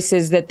the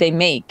choices that they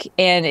make.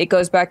 And it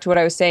goes back to what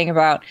I was saying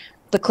about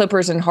the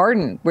Clippers and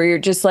Harden, where you're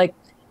just like,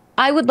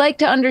 I would like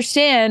to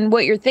understand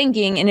what you're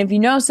thinking. And if you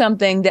know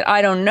something that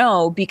I don't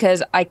know,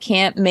 because I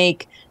can't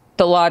make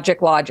the logic.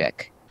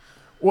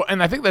 Well,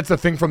 and I think that's the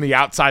thing from the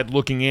outside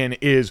looking in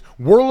is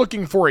we're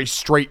looking for a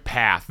straight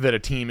path that a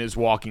team is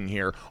walking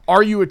here.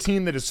 Are you a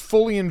team that is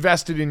fully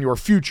invested in your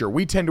future?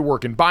 We tend to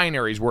work in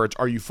binaries where it's,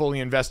 are you fully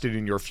invested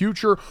in your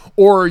future,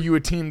 or are you a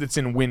team that's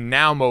in win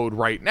now mode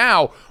right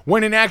now,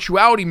 when in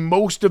actuality,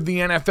 most of the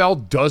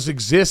NFL does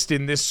exist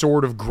in this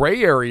sort of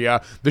gray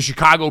area. The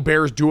Chicago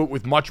Bears do it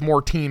with much more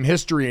team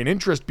history and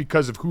interest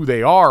because of who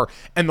they are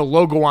and the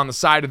logo on the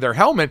side of their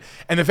helmet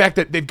and the fact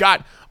that they've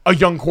got a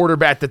young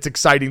quarterback that's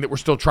exciting that we're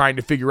still trying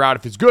to figure out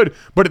if it's good.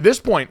 But at this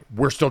point,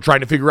 we're still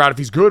trying to figure out if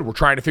he's good. We're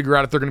trying to figure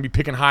out if they're going to be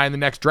picking high in the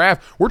next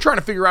draft. We're trying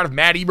to figure out if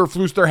Matt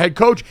Eberflus, their head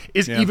coach,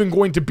 is even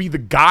going to be the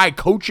guy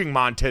coaching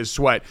Montez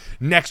Sweat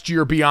next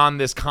year beyond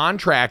this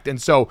contract.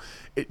 And so,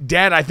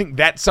 Dad, I think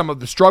that's some of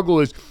the struggle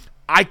is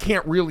I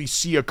can't really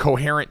see a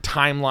coherent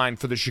timeline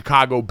for the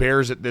Chicago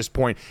Bears at this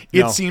point.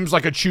 It seems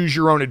like a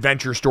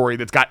choose-your-own-adventure story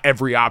that's got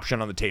every option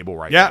on the table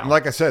right now. Yeah,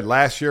 like I said,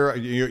 last year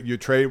you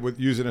trade with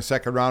using a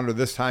second rounder.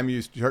 This time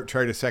you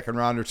trade a second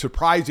rounder.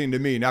 Surprising to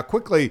me. Now,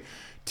 quickly,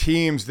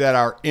 teams that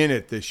are in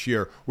it this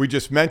year. We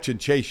just mentioned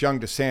Chase Young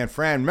to San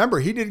Fran.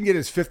 Remember, he didn't get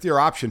his fifth-year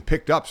option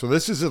picked up, so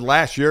this is his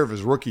last year of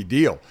his rookie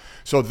deal.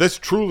 So this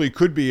truly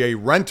could be a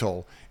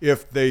rental.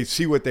 If they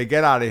see what they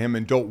get out of him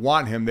and don't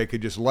want him, they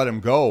could just let him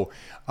go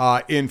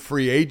in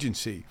free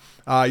agency.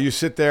 You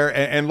sit there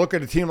and look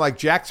at a team like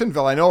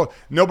Jacksonville. I know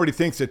nobody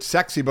thinks it's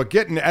sexy, but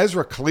getting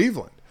Ezra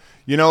Cleveland,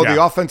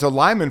 the offensive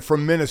lineman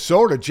from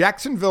Minnesota,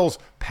 Jacksonville's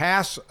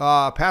pass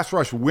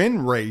rush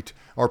win rate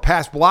or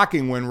pass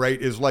blocking win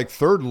rate is like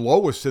third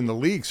lowest in the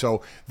league.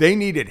 So they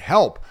needed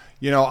help.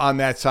 on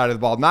that side of the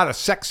ball. Not a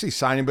sexy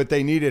signing, but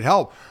they needed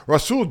help.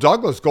 Rasul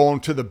Douglas going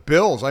to the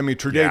Bills. I mean,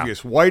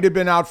 Tre'Davious White had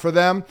been out for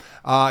them.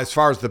 As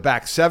far as the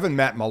back seven,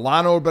 Matt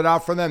Milano had been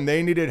out for them.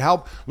 They needed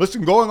help.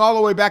 Listen, going all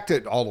the way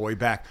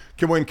back.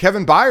 When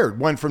Kevin Byard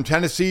went from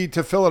Tennessee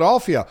to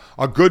Philadelphia,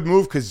 a good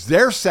move because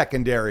their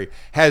secondary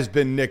has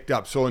been nicked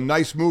up. So a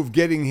nice move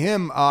getting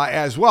him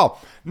as well.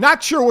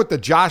 Not sure what the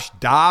Josh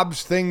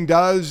Dobbs thing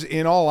does,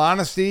 in all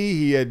honesty.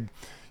 He had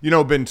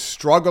been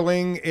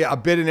struggling a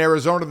bit in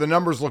Arizona. The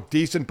numbers look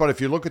decent, but if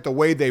you look at the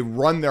way they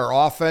run their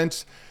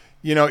offense,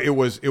 it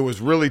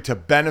was really to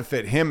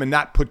benefit him and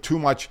not put too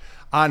much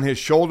on his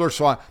shoulder.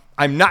 So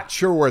I'm not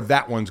sure where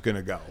that one's going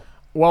to go.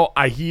 Well,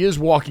 he is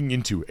walking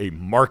into a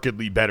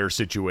markedly better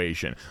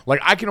situation.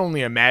 Like, I can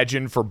only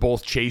imagine for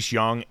both Chase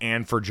Young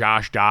and for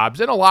Josh Dobbs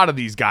and a lot of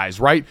these guys,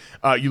 right?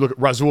 You look at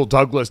Rasul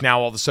Douglas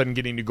now all of a sudden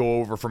getting to go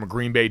over from a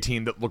Green Bay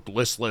team that looked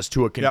listless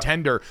to a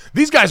contender. Yep.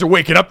 These guys are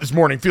waking up this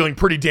morning feeling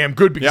pretty damn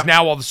good because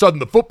now all of a sudden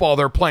the football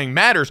they're playing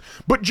matters.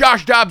 But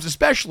Josh Dobbs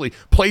especially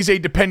plays a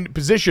dependent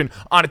position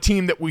on a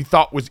team that we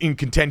thought was in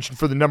contention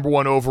for the number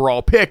 1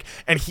 overall pick,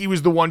 and he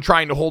was the one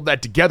trying to hold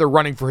that together,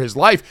 running for his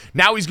life.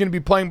 Now he's going to be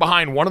playing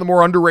behind one of the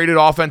more underrated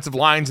offensive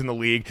lines in the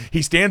league.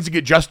 He stands to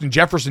get Justin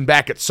Jefferson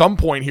back at some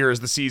point here as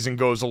the season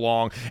goes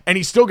along, and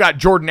he's still got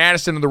Jordan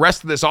Addison and the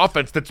rest of this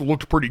offense that's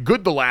looked pretty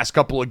good the last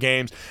couple of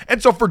games.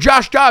 And so for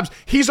Josh Dobbs,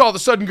 he's all of a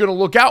sudden going to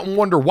look out and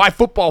wonder why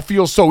football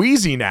feels so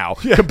easy now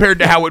compared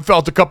to how it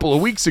felt a couple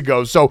of weeks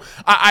ago. So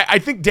I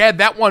think, Dad,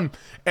 that one,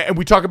 and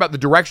we talk about the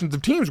directions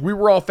of teams, we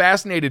were all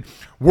fascinated.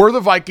 Were the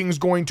Vikings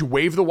going to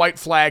wave the white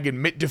flag,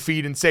 admit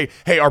defeat, and say,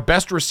 hey, our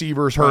best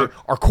receiver's hurt,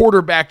 our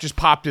quarterback just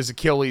popped his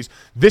Achilles,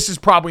 this is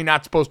probably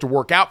not supposed to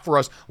work out for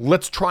us,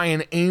 let's try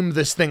and aim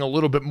this thing a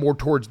little bit more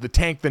towards the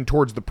tank than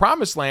towards the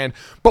promised land?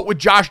 But with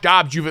Josh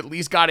Dobbs, you've at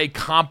least got a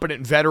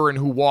competent veteran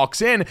who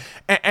walks in,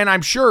 and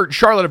I'm sure,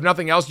 Charlotte, if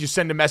nothing else, you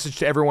send a message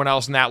to everyone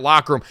else in that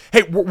locker room,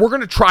 hey, we're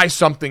going to try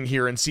something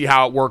here and see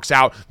how it works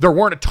out. There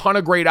weren't a ton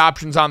of great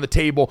options on the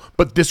table,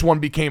 but this one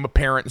became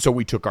apparent, and so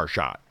we took our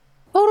shot.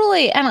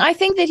 Totally. And I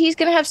think that he's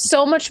going to have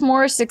so much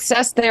more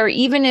success there.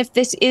 Even if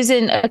this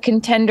isn't a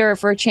contender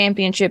for a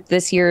championship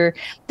this year,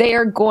 they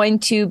are going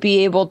to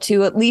be able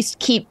to at least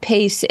keep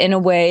pace in a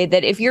way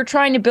that if you're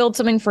trying to build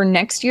something for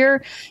next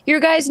year, your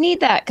guys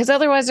need that, because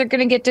otherwise they're going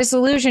to get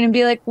disillusioned and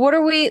be like, what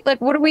are we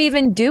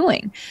even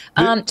doing?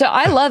 So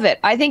I love it.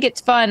 I think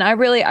it's fun. I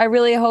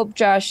really hope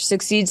Josh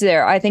succeeds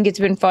there. I think it's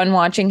been fun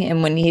watching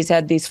him when he's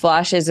had these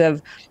flashes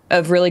of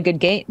really good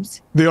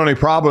games. The only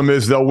problem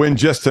is they'll win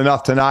just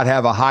enough to not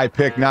have a high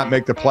pick, not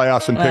make the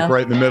playoffs, and pick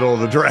right in the middle of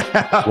the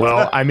draft.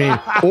 Well, I mean,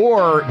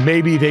 or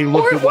maybe they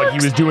looked at what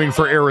he was doing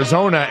for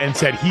Arizona and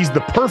said, he's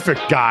the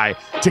perfect guy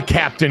to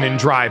captain and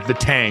drive the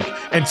tank,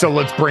 and so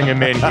let's bring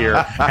him in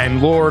here.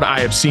 And Lord,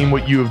 I have seen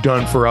what you have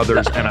done for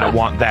others, and I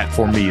want that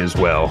for me as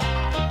well.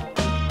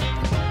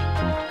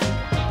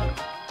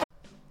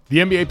 The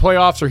NBA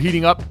playoffs are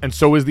heating up, and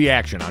so is the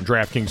action on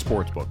DraftKings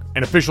Sportsbook,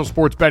 an official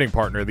sports betting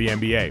partner of the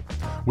NBA.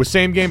 With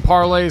same-game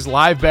parlays,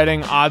 live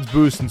betting, odds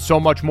boosts, and so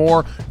much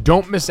more,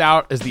 don't miss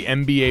out as the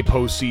NBA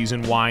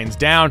postseason winds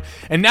down.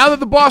 And now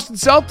that the Boston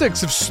Celtics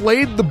have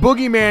slayed the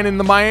boogeyman in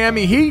the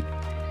Miami Heat,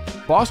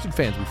 Boston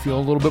fans, we feel a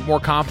little bit more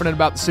confident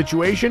about the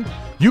situation.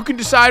 You can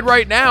decide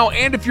right now,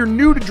 and if you're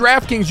new to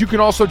DraftKings, you can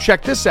also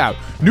check this out.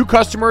 New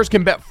customers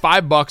can bet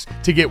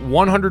 $5 to get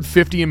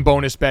 $150 in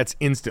bonus bets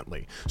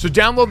instantly. So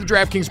download the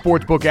DraftKings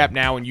Sportsbook app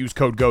now and use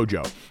code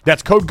GOJO.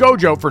 That's code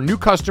GOJO for new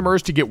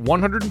customers to get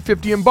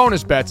 $150 in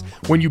bonus bets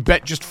when you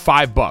bet just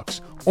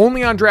 $5.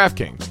 Only on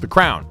DraftKings. The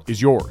crown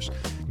is yours.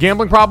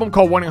 Gambling problem?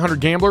 Call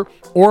 1-800-GAMBLER.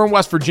 Or in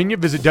West Virginia,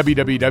 visit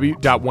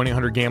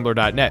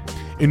www.1800gambler.net.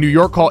 In New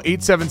York, call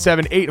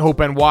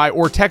 877-8-HOPE-NY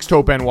or text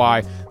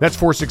HOPE-NY. That's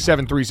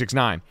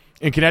 467-369.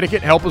 In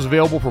Connecticut, help is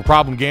available for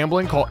problem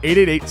gambling. Call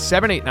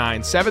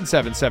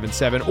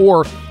 888-789-7777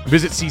 or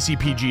visit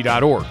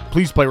ccpg.org.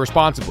 Please play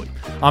responsibly.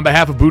 On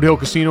behalf of Boot Hill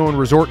Casino and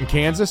Resort in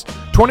Kansas,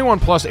 21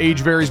 plus,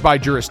 age varies by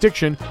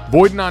jurisdiction,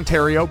 void in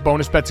Ontario.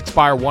 Bonus bets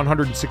expire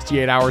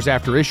 168 hours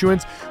after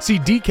issuance. See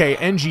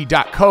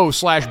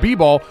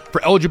dkng.co/bball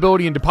for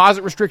eligibility and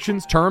deposit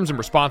restrictions, terms, and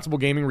responsible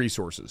gaming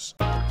resources.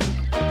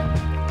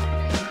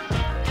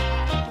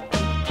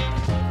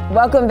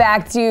 Welcome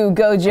back to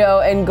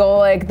Gojo and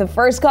Golic. The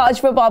first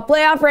college football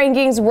playoff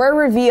rankings were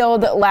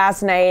revealed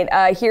last night.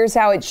 Here's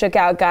how it shook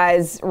out,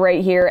 guys,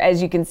 right here.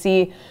 As you can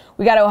see,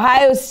 we got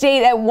Ohio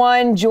State at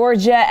 1,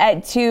 Georgia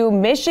at 2,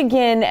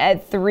 Michigan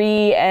at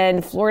 3,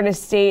 and Florida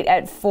State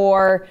at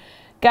 4.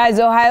 Guys,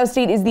 Ohio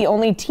State is the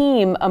only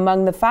team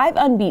among the 5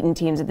 unbeaten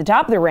teams at the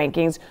top of the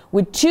rankings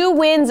with 2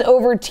 wins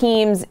over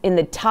teams in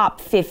the top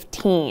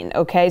 15,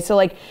 okay?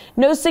 So,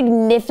 no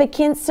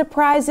significant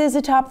surprises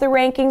atop the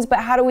rankings, but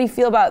how do we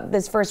feel about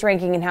this first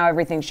ranking and how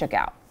everything shook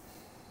out?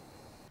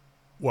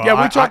 Well,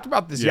 yeah, we talked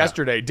about this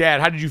yesterday.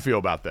 Dad, how did you feel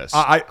about this?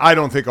 I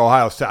don't think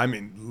Ohio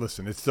State,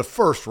 listen, it's the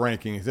first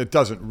ranking. It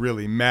doesn't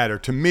really matter.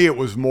 To me, it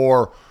was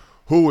more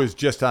who was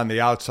just on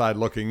the outside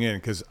looking in,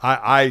 because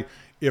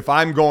if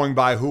I'm going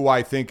by who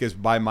I think is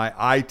by my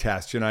eye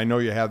test, and I know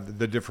you have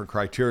the different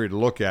criteria to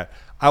look at,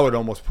 I would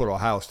almost put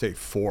Ohio State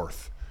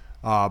fourth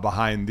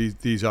behind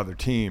these other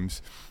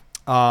teams.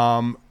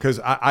 Because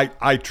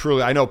I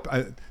truly, I know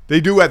they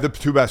do have the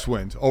two best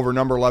wins over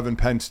number 11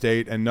 Penn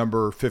State and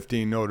number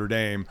 15 Notre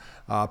Dame.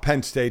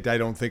 Penn State I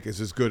don't think is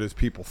as good as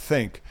people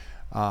think,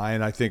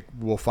 and I think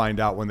we'll find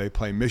out when they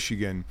play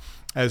Michigan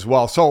as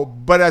well. So,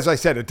 but as I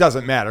said, it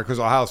doesn't matter because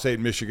Ohio State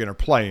and Michigan are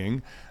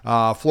playing.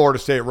 Florida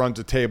State runs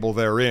the table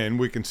they're in.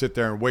 We can sit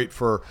there and wait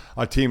for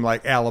a team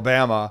like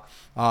Alabama,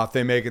 if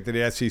they make it to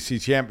the SEC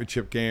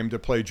championship game, to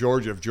play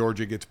Georgia if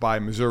Georgia gets by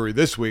Missouri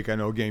this week. I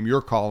know a game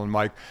you're calling,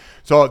 Mike.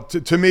 So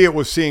to me, it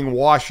was seeing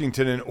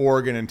Washington and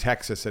Oregon and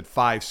Texas at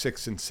 5,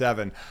 6, and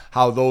 7,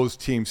 how those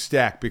teams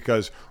stack,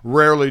 because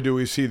rarely do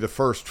we see the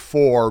first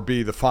four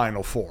be the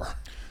final four.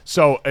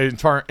 So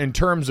in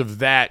terms of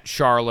that,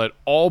 Charlotte,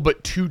 all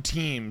but two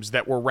teams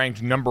that were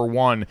ranked number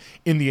 1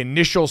 in the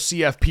initial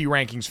CFP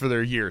rankings for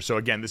their year. So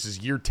again, this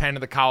is year 10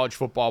 of the college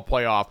football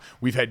playoff.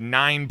 We've had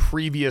 9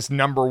 previous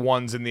number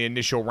 1s in the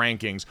initial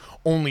rankings.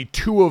 Only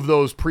 2 of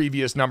those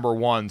previous number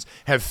 1s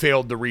have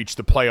failed to reach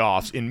the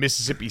playoffs, in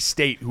Mississippi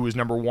State, who was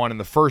number 1 in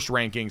the first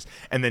rankings,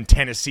 and then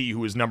Tennessee, who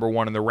was number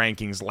 1 in the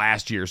rankings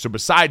last year. So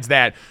besides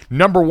that,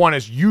 number 1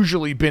 has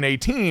usually been a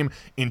team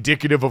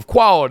indicative of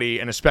quality,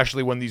 and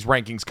especially when these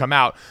rankings come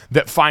out,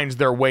 that finds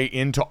their way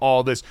into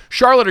all this.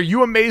 Charlotte, are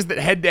you amazed that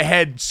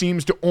head-to-head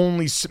seems to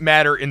only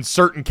matter in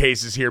certain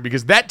cases here?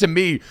 Because that, to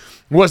me,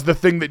 was the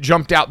thing that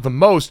jumped out the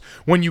most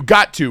when you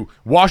got to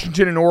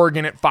Washington and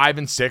Oregon at 5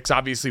 and 6.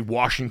 Obviously,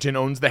 Washington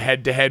owns the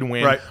head-to-head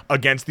win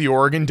against the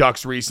Oregon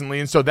Ducks recently,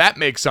 and so that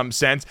makes some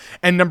sense.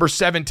 And number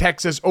 7,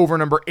 Texas, over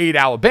number 8,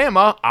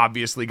 Alabama,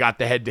 obviously got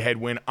the head-to-head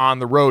win on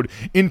the road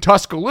in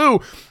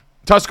Tuscaloosa,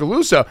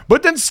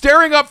 but then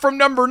staring up from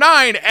number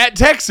 9 at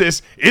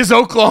Texas is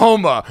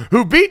Oklahoma,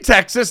 who beat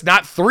Texas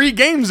not 3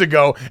 games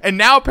ago, and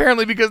now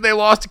apparently because they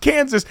lost to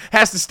Kansas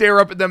has to stare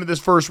up at them in this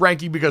first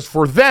ranking, because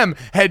for them,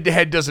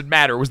 head-to-head doesn't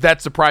matter. Was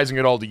that surprising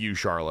at all to you,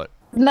 Charlotte?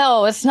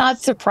 No, it's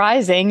not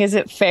surprising. Is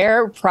it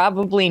fair?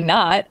 Probably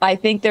not. I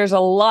think there's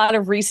a lot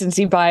of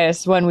recency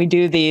bias when we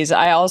do these.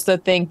 I also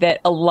think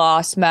that a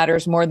loss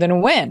matters more than a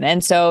win,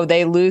 and so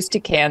they lose to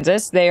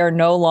Kansas. They are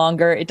no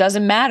longer, it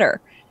doesn't matter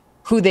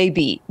who they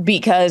beat,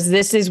 because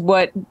this is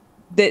what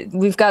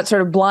we've got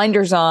sort of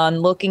blinders on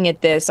looking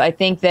at this. I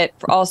think that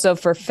also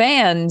for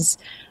fans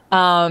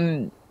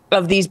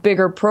of these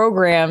bigger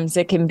programs,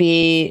 it can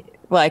be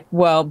like,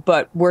 well,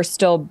 but we're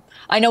still,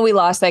 I know we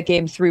lost that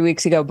game 3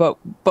 weeks ago,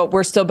 but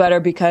we're still better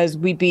because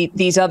we beat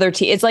these other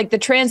teams. It's like the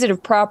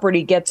transitive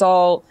property gets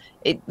all,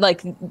 it's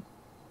like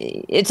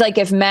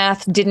if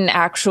math didn't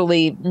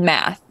actually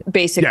math,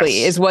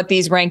 basically, is what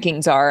these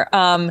rankings are.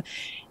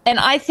 And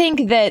I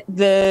think that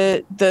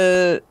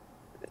the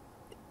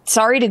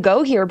sorry to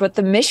go here, but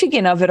the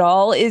Michigan of it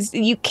all is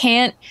you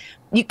can't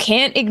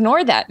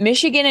ignore that.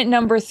 Michigan at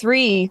number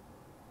 3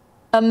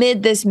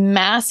 amid this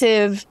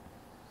massive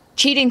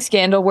cheating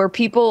scandal where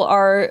people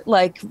are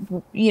like,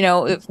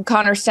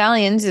 Connor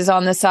Stallions is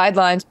on the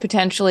sidelines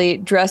potentially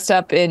dressed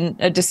up in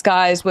a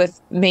disguise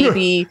with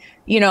maybe,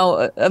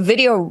 a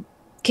video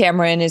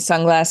camera in his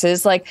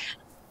sunglasses. Like,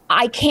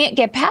 I can't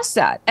get past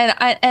that. And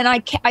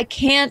I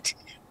can't.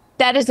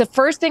 That is the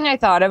first thing I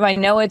thought of. I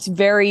know it's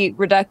very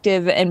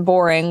reductive and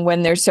boring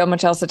when there's so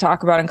much else to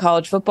talk about in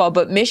college football,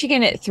 but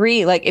Michigan at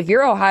 3, like, if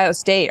you're Ohio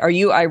State, are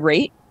you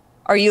irate?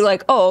 Are you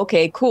like, oh,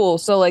 okay, cool.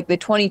 So like the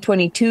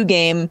 2022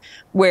 game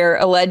where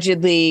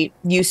allegedly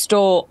you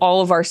stole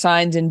all of our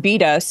signs and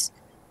beat us,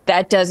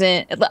 that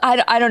doesn't,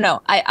 I don't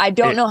know. I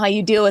don't know how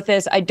you deal with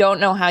this. I don't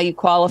know how you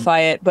qualify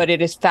it, but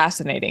it is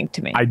fascinating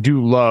to me. I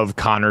do love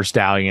Connor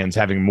Stallions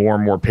having more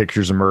and more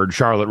pictures emerge.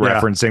 Charlotte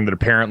referencing that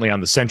apparently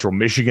on the Central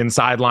Michigan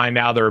sideline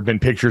now, there have been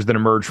pictures that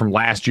emerged from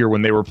last year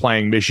when they were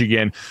playing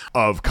Michigan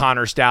of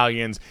Connor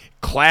Stallions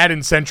clad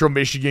in Central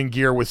Michigan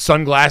gear with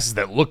sunglasses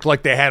that looked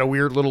like they had a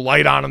weird little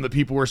light on them that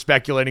people were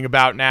speculating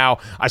about now.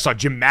 I saw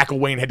Jim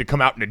McElwain had to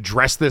come out and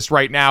address this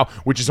right now,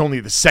 which is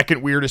only the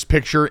second weirdest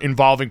picture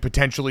involving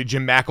potentially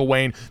Jim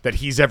McElwain that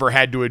he's ever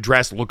had to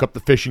address. Look up the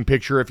fishing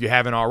picture if you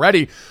haven't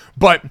already.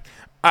 But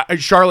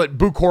Charlotte,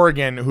 Boo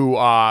Corrigan, who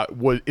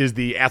is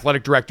the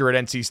athletic director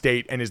at NC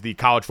State and is the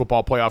College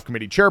Football Playoff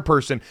Committee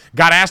chairperson,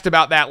 got asked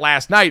about that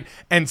last night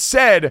and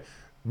said,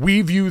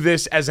 we view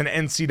this as an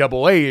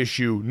NCAA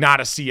issue, not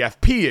a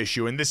CFP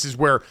issue. And this is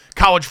where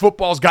college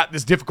football's got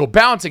this difficult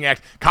balancing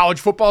act. College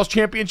football's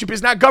championship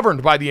is not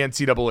governed by the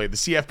NCAA. The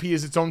CFP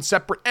is its own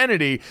separate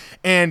entity,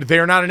 and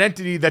they're not an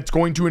entity that's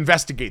going to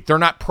investigate. They're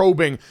not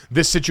probing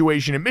this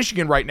situation in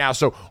Michigan right now.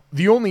 So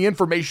the only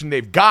information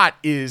they've got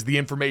is the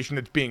information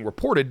that's being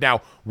reported.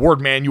 Now, Ward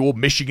Manuel,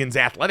 Michigan's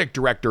athletic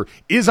director,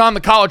 is on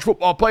the College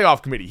Football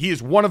Playoff Committee. He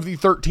is one of the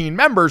 13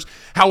 members.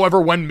 However,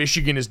 when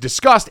Michigan is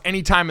discussed,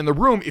 anytime in the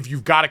room, if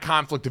you've got a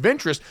conflict of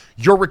interest,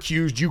 you're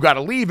recused, you got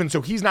to leave. And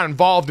so he's not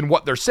involved in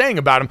what they're saying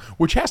about him,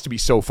 which has to be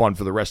so fun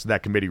for the rest of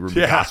that committee room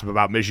to gossip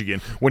about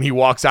Michigan when he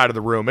walks out of the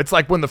room. It's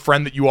like when the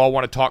friend that you all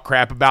want to talk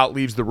crap about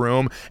leaves the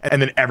room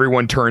and then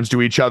everyone turns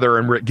to each other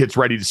and gets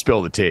ready to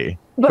spill the tea.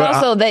 But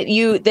also that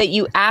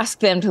you ask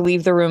them to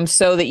leave the room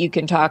so that you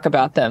can talk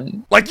about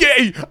them. Like,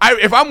 yeah,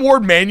 if I'm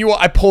Ward Manuel,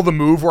 I pull the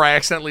move where I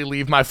accidentally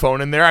leave my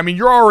phone in there. I mean,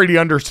 you're already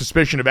under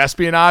suspicion of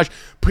espionage.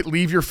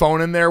 Leave your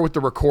phone in there with the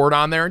record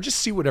on there and just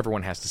see what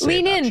everyone has to say.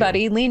 Lean in, you.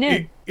 buddy. Lean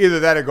in. Either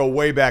that or go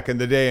way back in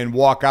the day and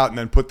walk out and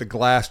then put the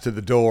glass to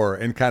the door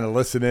and kind of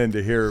listen in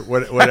to hear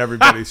what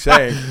everybody's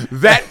saying.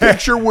 That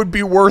picture would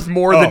be worth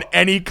more than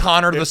any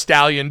Connor the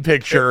Stallion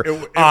picture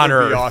on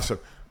Earth. It would be awesome.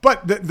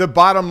 But the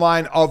bottom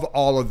line of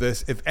all of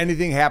this, if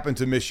anything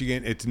happens in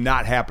Michigan, it's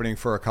not happening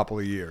for a couple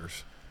of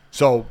years.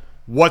 So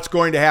what's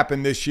going to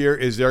happen this year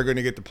is they're going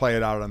to get to play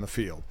it out on the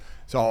field.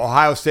 So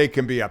Ohio State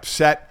can be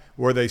upset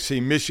where they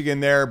see Michigan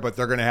there, but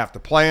they're going to have to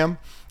play them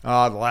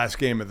the last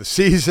game of the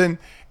season.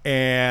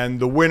 And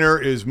the winner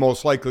is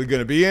most likely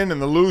going to be in,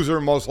 and the loser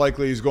most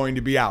likely is going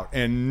to be out.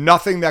 And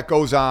nothing that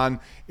goes on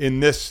in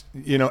this,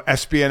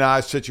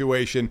 espionage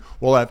situation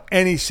will have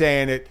any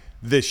say in it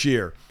this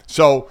year.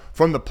 So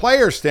from the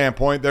player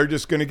standpoint, they're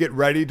just going to get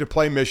ready to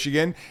play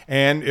Michigan.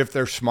 And if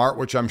they're smart,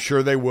 which I'm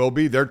sure they will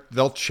be,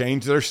 they'll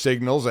change their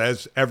signals,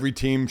 as every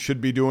team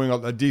should be doing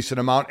a decent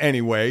amount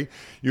anyway.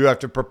 You have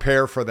to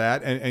prepare for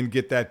that and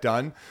get that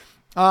done.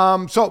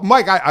 So,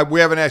 Mike, we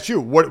haven't asked you.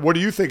 What do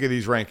you think of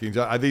these rankings?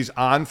 Are these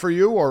on for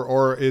you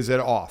or is it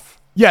off?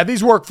 Yeah,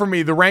 these work for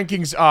me. The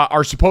rankings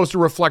are supposed to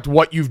reflect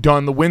what you've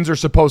done. The wins are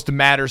supposed to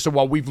matter. So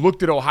while we've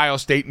looked at Ohio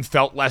State and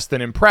felt less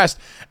than impressed,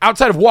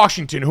 outside of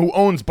Washington, who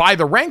owns, by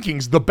the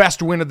rankings, the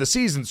best win of the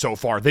season so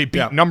far, they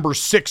beat number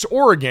 6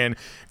 Oregon.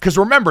 Because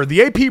remember,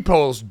 the AP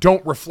polls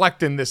don't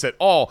reflect in this at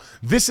all.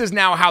 This is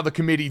now how the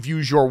committee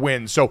views your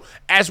wins. So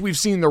as we've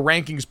seen the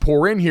rankings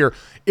pour in here,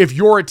 if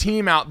you're a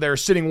team out there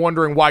sitting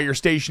wondering why your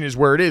station is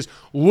where it is,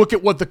 look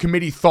at what the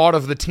committee thought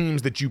of the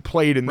teams that you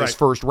played in this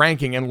first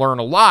ranking and learn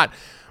a lot.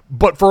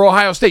 But for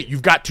Ohio State,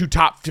 you've got 2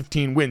 top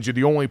 15 wins. You're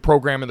the only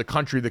program in the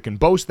country that can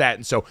boast that.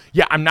 And so,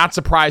 yeah, I'm not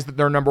surprised that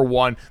they're number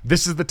 1.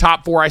 This is the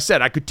top 4 I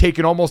said. I could take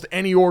in almost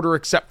any order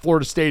except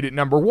Florida State at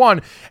number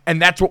 1,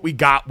 and that's what we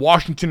got.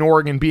 Washington,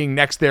 Oregon being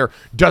next there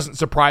doesn't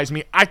surprise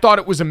me. I thought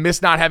it was a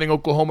miss not having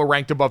Oklahoma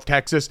ranked above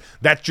Texas.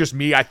 That's just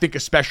me. I think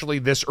especially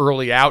this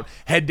early out,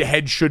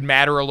 head-to-head should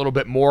matter a little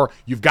bit more.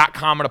 You've got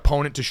common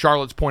opponent, to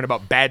Charlotte's point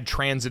about bad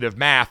transitive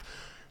math.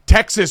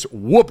 Texas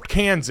whooped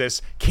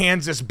Kansas.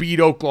 Kansas beat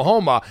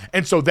Oklahoma.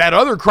 And so that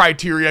other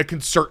criteria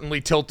can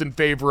certainly tilt in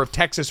favor of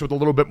Texas with a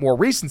little bit more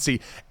recency,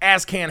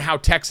 as can how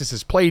Texas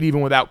has played even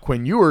without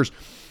Quinn Ewers.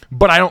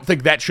 But I don't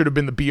think that should have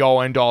been the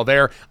be-all, end-all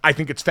there. I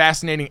think it's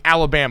fascinating.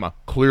 Alabama,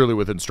 clearly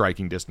within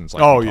striking distance,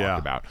 like we talked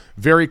about.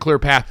 Very clear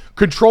path.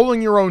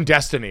 Controlling your own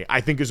destiny,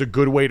 I think, is a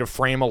good way to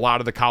frame a lot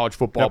of the college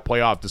football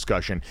playoff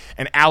discussion.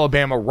 And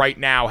Alabama right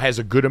now has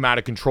a good amount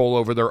of control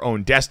over their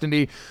own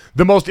destiny.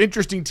 The most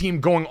interesting team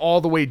going all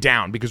the way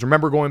down, because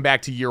remember going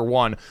back to year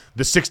 1,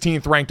 the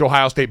 16th ranked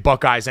Ohio State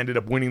Buckeyes ended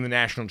up winning the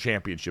national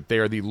championship. They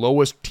are the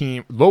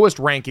lowest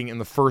ranking in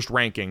the first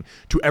ranking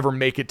to ever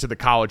make it to the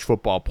college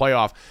football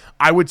playoff.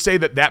 I would say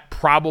that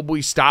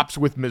probably stops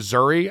with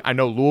Missouri. I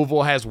know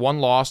Louisville has 1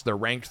 loss. They're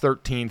ranked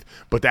 13th,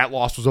 but that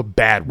loss was a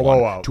bad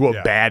one to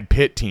a bad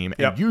Pitt team.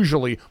 And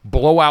usually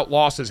blowout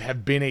losses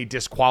have been a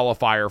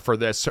disqualifier for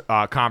this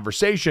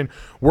conversation,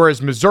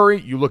 whereas Missouri,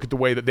 you look at the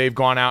way that they've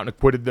gone out and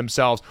acquitted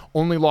themselves,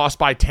 only lost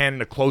by 10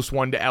 in a close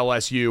one to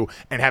LSU,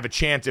 and have a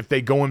chance, if they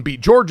go and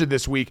beat Georgia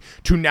this week,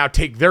 to now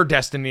take their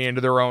destiny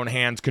into their own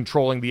hands,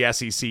 controlling the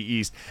SEC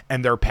East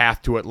and their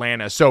path to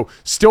Atlanta. So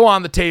still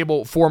on the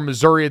table for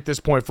Missouri at this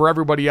point. For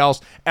everybody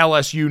else,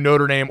 LSU,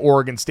 Notre Dame,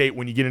 Oregon State,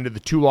 when you get into the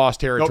 2-loss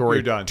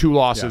territory, 2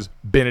 losses,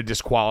 been a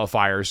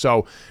disqualifier.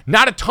 So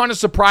not a ton of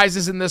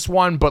surprises in this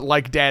one, but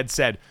like Dad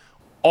said,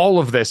 all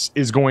of this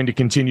is going to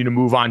continue to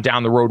move on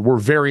down the road. We're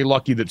very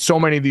lucky that so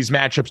many of these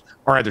matchups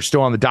are either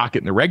still on the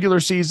docket in the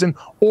regular season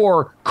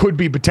or could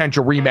be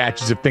potential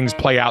rematches if things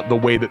play out the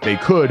way that they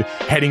could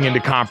heading into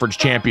conference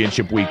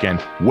championship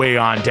weekend way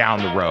on down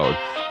the road.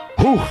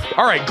 Whew.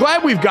 All right,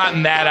 glad we've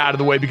gotten that out of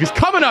the way, because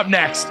coming up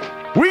next,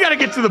 we got to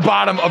get to the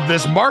bottom of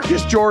this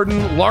Marcus Jordan,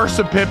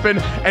 Larsa Pippen,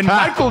 and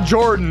Michael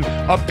Jordan,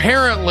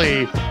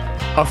 apparently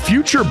a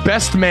future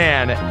best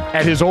man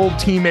at his old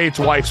teammate's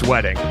wife's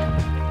wedding.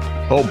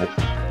 Oh,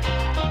 boy.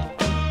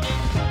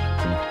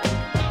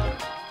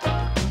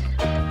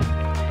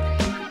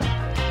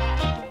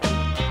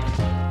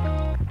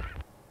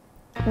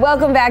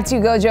 Welcome back to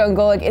Gojo and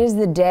Golic. It is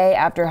the day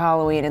after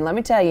Halloween, and let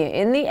me tell you,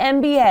 in the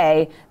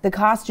NBA, the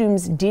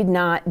costumes did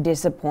not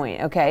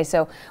disappoint. Okay,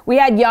 so we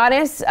had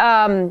Giannis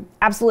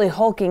absolutely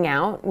hulking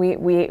out.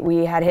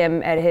 We had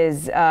him at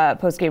his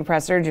post-game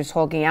presser just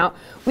hulking out.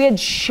 We had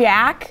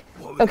Shaq.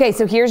 Okay,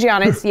 so here's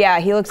Giannis. Yeah,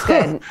 he looks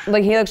good.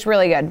 Like, he looks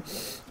really good.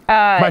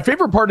 My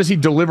favorite part is he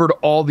delivered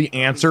all the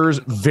answers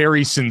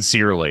very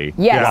sincerely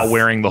while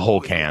wearing the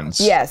Hulk hands.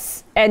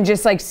 Yes, and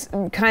just like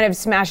kind of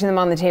smashing them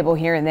on the table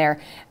here and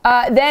there.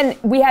 Then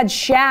we had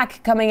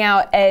Shaq coming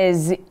out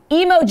as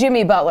emo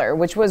Jimmy Butler,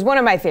 which was one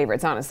of my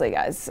favorites, honestly,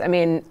 guys. I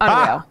mean,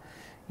 unreal.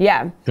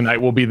 Yeah.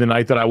 Tonight will be the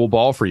night that I will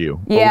ball for you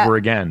over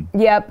again.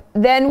 Yep.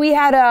 Then we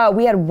had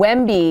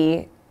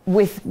Wemby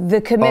with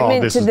the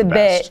commitment this to is the the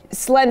bit, best.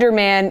 Slender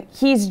Man,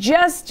 he's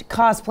just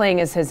cosplaying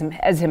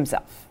as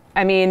himself.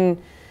 I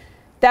mean,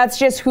 that's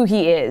just who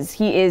he is.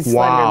 He is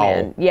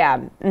Slender Man. Yeah.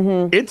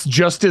 Mm-hmm. It's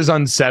just as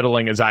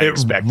unsettling as I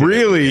expected. It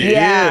really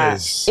Yeah.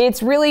 is.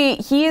 It's really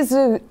he is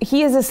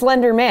a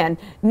Slender Man.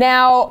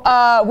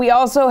 Now, we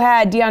also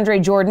had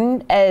DeAndre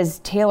Jordan as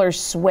Taylor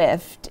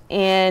Swift,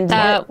 and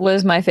That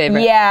was my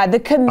favorite. yeah, the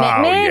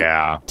commitment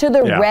yeah. to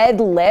the Yeah. red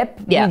lip.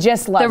 Yeah. We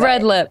just love the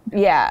red it. lip.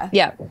 Yeah.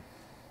 Yeah.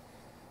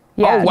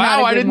 Yeah. Oh, Not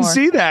wow. a I good didn't more.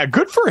 see that.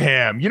 Good for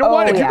him. You know Oh,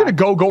 what? If yeah. you're going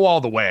to go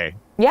all the way.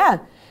 Yeah.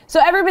 So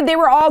everybody, they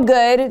were all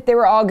good. They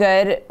were all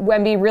good.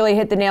 Wemby really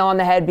hit the nail on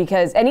the head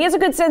and he has a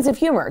good sense of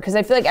humor because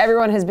I feel like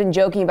everyone has been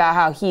joking about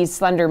how he's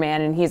Slender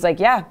Man and he's like,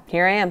 yeah,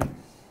 here I am.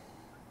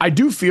 I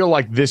do feel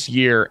like this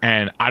year,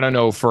 and I don't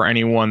know for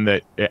anyone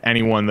that,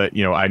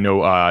 I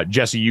know,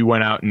 Jesse, you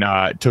went out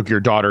and took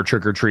your daughter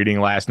trick-or-treating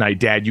last night.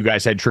 Dad, you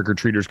guys had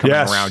trick-or-treaters coming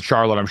Yes. around.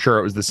 Charlotte, I'm sure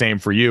it was the same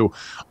for you.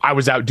 I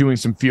was out doing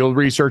some field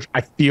research. I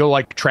feel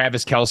like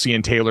Travis Kelce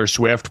and Taylor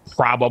Swift,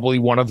 probably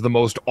one of the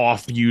most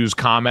oft-used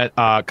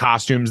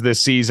costumes this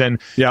season,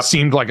 Yep.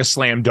 seemed like a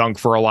slam dunk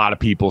for a lot of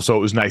people, so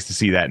it was nice to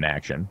see that in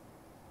action.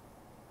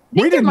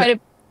 I think there might have.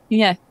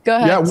 Yeah. Go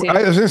ahead. Yeah, Steve. I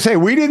was going to say,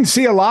 we didn't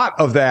see a lot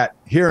of that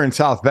here in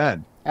South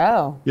Bend.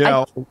 Oh. You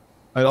know,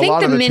 a think lot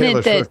the of the minute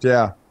Taylor that- Swift,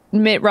 yeah.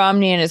 Mitt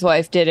Romney and his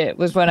wife did it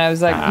was when I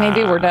was like,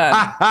 maybe we're done.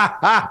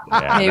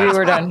 Yeah, Maybe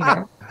we're done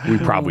here. we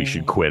probably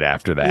should quit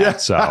after that.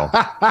 So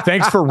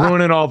thanks for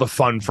ruining all the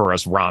fun for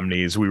us,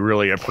 Romneys. We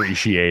really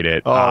appreciate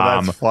it. Oh,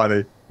 that's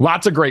funny.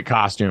 Lots of great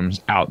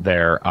costumes out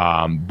there,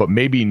 but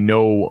maybe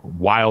no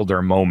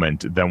wilder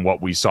moment than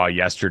what we saw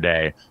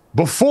yesterday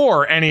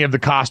before any of the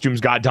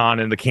costumes got done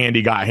and the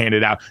candy got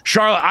handed out.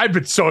 Charlotte, I've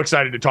been so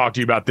excited to talk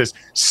to you about this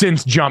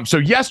since Jump. So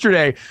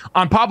yesterday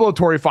on Pablo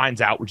Torre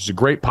Finds Out, which is a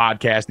great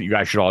podcast that you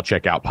guys should all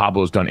check out.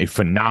 Pablo's done a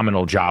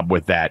phenomenal job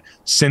with that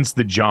since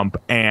the Jump.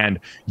 And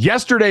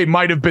yesterday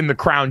might have been the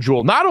crown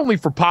jewel, not only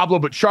for Pablo,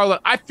 but Charlotte,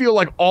 I feel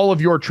like all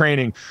of your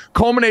training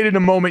culminated in a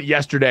moment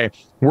yesterday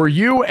where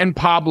you and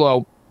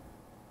Pablo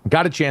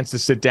got a chance to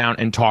sit down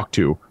and talk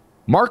to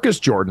Marcus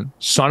Jordan,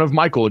 son of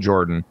Michael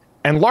Jordan,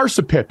 and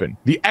Larsa Pippen,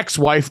 the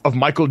ex-wife of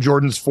Michael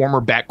Jordan's former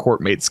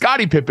backcourt mate,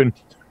 Scottie Pippen,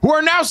 who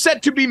are now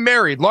set to be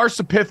married.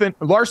 Larsa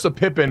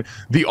Pippen,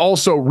 the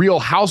also Real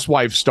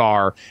Housewife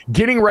star,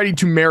 getting ready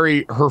to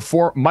marry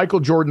Michael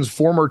Jordan's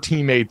former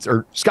teammates,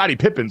 or Scottie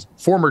Pippen's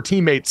former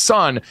teammate's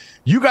son.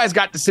 You guys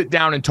got to sit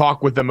down and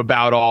talk with them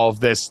about all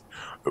of this.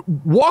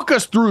 Walk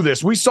us through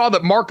this. We saw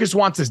that Marcus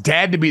wants his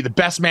dad to be the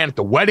best man at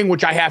the wedding,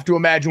 which I have to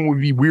imagine would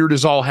be weird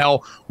as all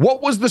hell.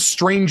 What was the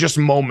strangest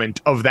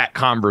moment of that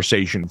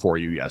conversation for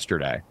you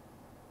yesterday?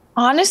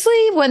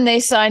 Honestly, when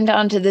they signed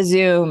on to the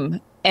Zoom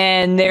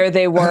and there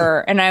they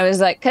were, and I was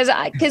like,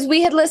 because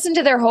we had listened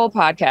to their whole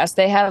podcast.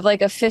 They have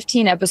like a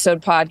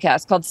 15-episode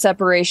podcast called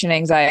Separation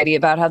Anxiety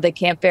about how they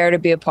can't bear to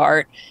be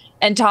apart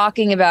and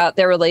talking about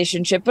their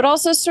relationship, but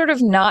also sort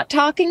of not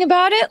talking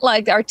about it.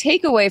 Like our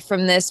takeaway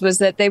from this was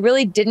that they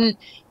really didn't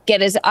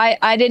get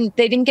they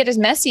didn't get as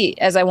messy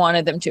as I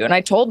wanted them to. And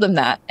I told them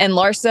that. And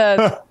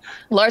Larsa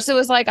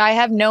was like, I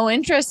have no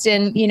interest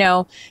in,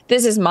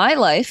 this is my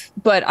life,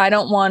 but I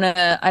don't want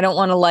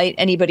to light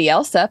anybody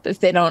else up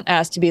if they don't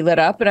ask to be lit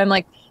up. And I'm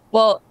like,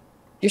 well,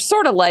 you're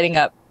sort of lighting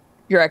up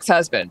your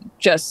ex-husband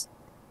just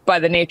by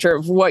the nature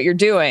of what you're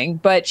doing.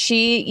 But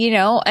she,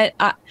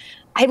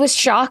 I was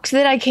shocked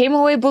that I came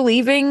away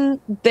believing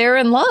they're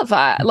in love.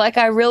 I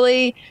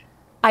really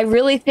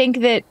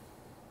think that,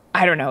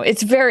 I don't know.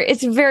 It's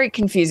a very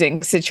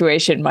confusing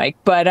situation, Mike,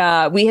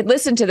 but we had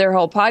listened to their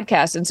whole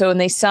podcast. And so when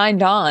they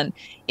signed on,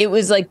 it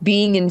was like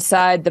being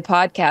inside the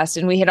podcast.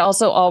 And we had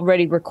also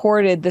already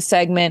recorded the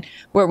segment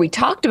where we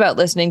talked about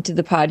listening to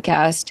the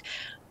podcast.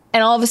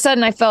 And all of a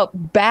sudden I felt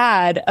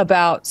bad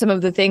about some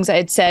of the things I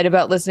had said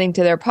about listening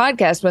to their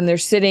podcast when they're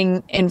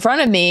sitting in front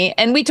of me.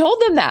 And we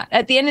told them that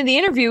at the end of the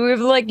interview. We were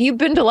like, you've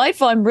been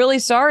delightful. I'm really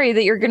sorry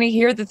that you're going to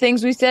hear the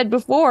things we said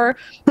before.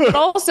 But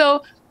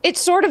also, it's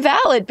sort of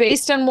valid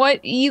based on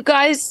what you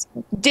guys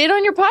did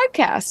on your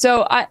podcast.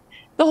 So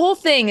the whole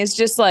thing is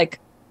just like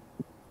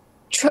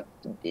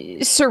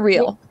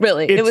surreal,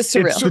 really. It was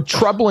surreal. It's the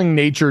troubling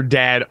nature,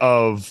 Dad,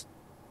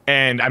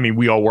 and I mean,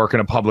 we all work in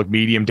a public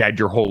medium, Dad,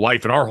 your whole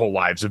life and our whole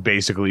lives have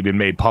basically been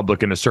made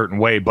public in a certain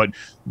way. But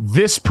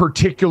this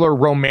particular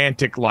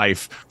romantic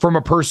life from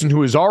a person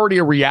who is already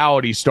a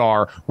reality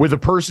star with a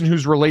person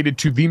who's related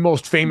to the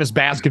most famous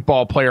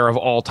basketball player of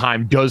all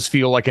time does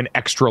feel like an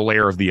extra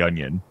layer of the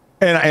onion.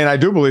 And I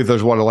do believe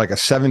there's like a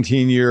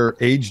 17-year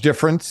age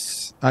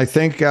difference, I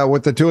think,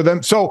 with the two of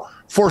them. So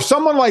for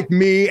someone like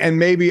me and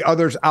maybe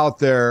others out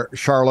there,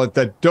 Charlotte,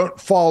 that don't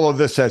follow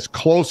this as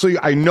closely,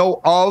 I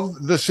know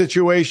of the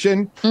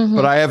situation,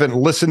 but I haven't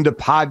listened to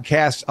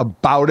podcasts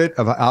about it,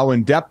 of how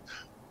in depth.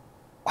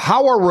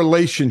 How are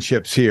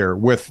relationships here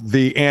with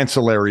the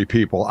ancillary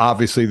people?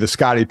 Obviously, the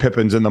Scottie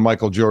Pippens and the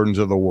Michael Jordans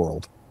of the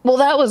world. Well,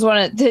 that was one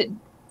of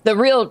the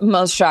real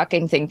most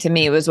shocking thing to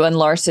me was when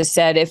Larsa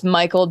said, if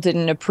Michael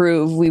didn't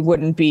approve, we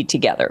wouldn't be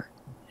together.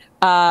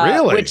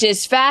 Really? Which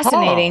is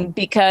fascinating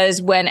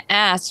because when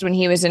asked when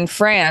he was in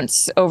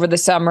France over the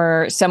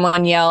summer,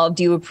 someone yelled,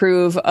 "Do you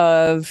approve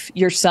of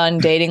your son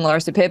dating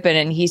Larsa Pippen?"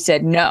 And he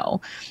said no.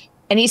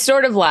 And he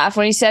sort of laughed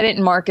when he said it.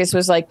 And Marcus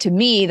was like, to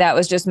me, that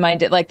was just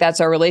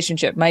that's our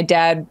relationship. My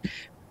dad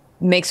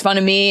makes fun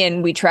of me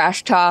and we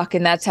trash talk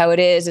and that's how it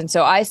is. And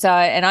so I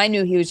saw it and I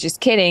knew he was just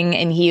kidding.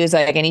 And he was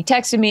like, and he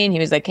texted me and he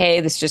was like, "Hey,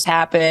 this just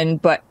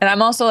happened." And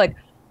I'm also like,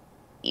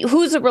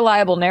 who's a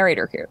reliable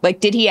narrator here? Like,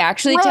 did he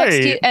actually text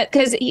you?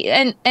 Because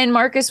and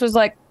Marcus was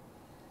like,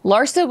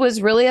 Larsa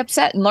was really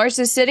upset, and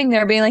Larsa's sitting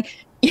there being like,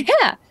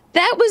 "Yeah,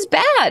 that was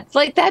bad.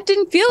 Like, that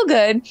didn't feel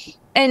good."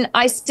 And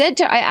I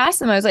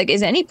asked him, I was like,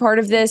 "Is any part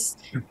of this,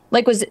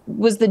 like,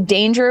 was the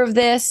danger of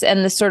this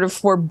and the sort of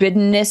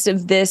forbiddenness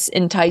of this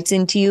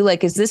enticing to you?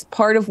 Like, is this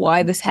part of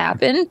why this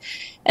happened?"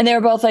 And they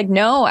were both like,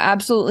 "No,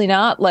 absolutely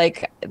not."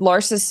 Like,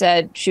 Larsa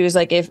said, she was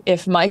like,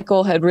 if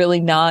Michael had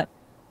really not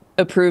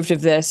approved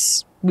of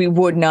this, we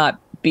would not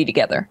be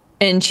together.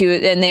 And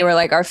they were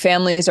like, "Our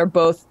families are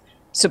both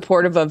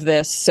supportive of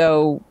this,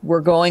 so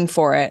we're going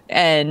for it."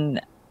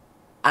 And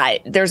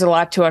there's a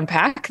lot to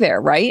unpack there,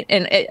 right?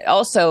 And it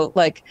also,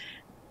 like,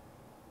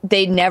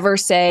 they never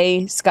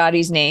say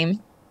Scotty's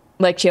name.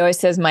 Like, she always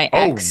says my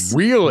ex. Oh,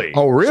 really?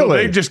 So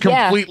they just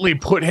completely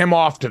put him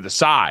off to the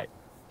side.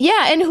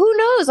 Yeah, and who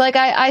knows? Like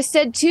I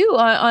said too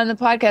on the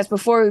podcast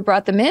before we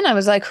brought them in, I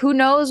was like, who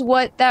knows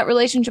what that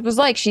relationship was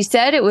like? She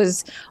said it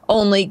was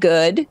only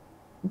good,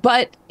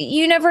 but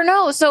you never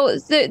know. So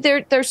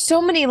there's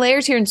so many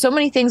layers here and so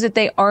many things that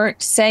they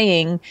aren't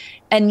saying,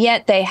 and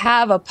yet they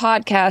have a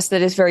podcast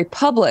that is very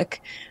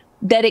public,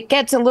 that it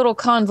gets a little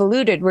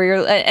convoluted.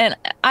 And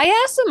I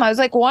asked them, I was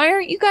like, "Why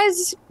aren't you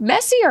guys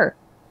messier?"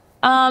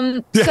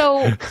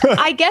 So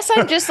I guess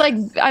I'm just like,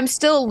 I'm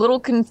still a little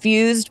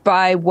confused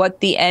by what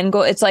the end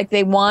goal. It's like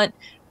they want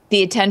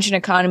the attention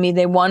economy.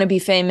 They want to be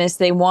famous.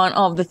 They want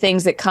all the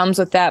things that comes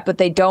with that, but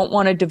they don't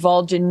want to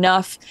divulge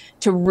enough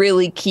to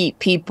really keep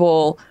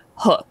people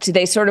hooked.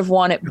 They sort of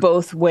want it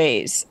both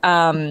ways,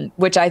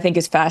 which I think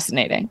is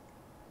fascinating.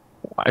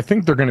 I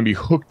think they're going to be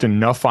hooked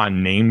enough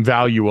on name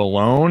value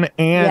alone.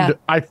 And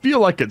I feel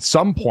like at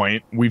some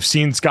point we've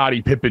seen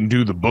Scottie Pippen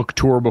do the book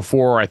tour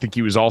before. I think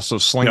he was also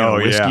slinging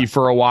whiskey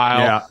for a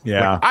while.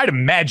 Yeah. Like, I'd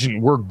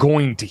imagine we're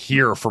going to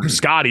hear from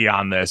Scottie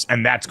on this,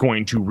 and that's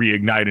going to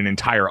reignite an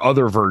entire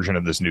other version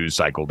of this news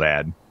cycle,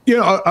 Dad. You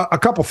know, a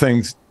couple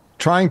things.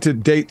 Trying to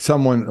date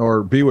someone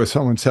or be with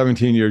someone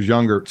 17 years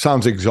younger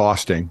sounds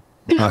exhausting.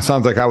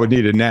 Sounds like I would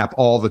need a nap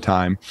all the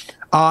time.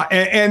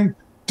 And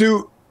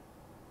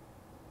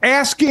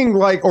asking,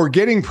 like, or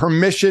getting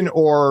permission,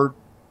 or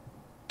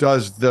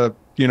does the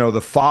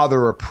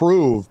father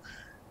approve,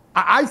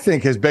 I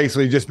think has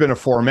basically just been a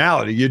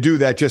formality. You do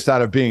that just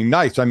out of being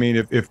nice. I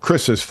mean, if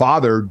Chris's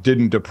father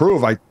didn't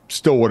approve, I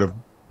still would have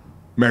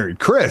married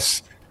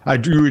Chris.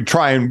 You would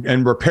try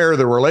and repair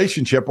the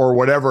relationship, or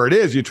whatever it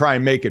is, you try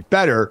and make it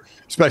better,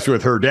 especially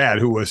with her dad,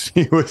 who was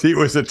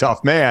a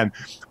tough man.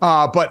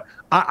 But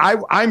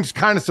I'm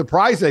kind of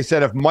surprised they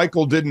said if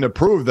Michael didn't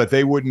approve that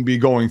they wouldn't be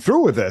going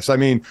through with this. I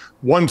mean,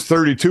 one's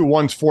 32,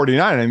 one's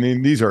 49. I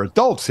mean, these are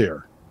adults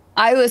here.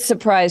 I was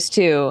surprised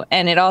too.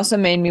 And it also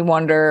made me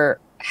wonder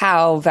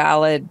how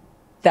valid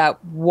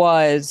that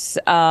was.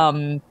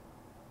 But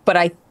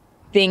I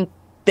think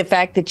the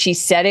fact that she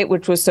said it,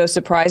 which was so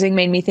surprising,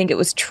 made me think it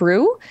was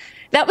true.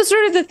 That was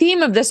sort of the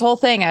theme of this whole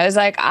thing. I was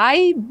like,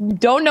 I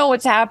don't know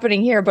what's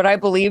happening here, but I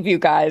believe you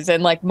guys.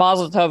 And like,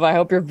 Mazel Tov, I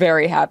hope you're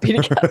very happy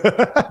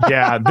together.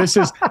 Yeah, this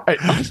is,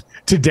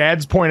 to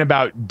Dad's point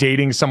about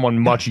dating someone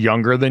much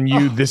younger than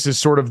you, this is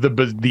sort of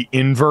the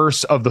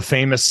inverse of the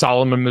famous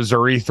Solomon,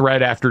 Missouri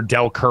thread after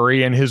Del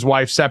Curry and his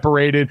wife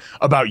separated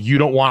about you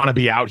don't want to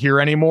be out here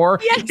anymore.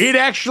 Yes. It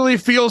actually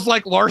feels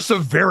like Larsa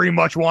very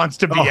much wants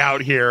to be out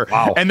here.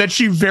 Wow. And that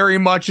she very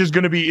much is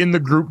going to be in the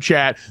group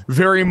chat,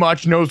 very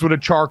much knows what a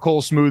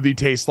charcoal smoothie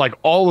tastes like,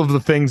 all of the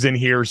things in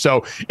here.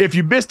 So if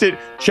you missed it,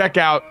 check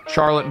out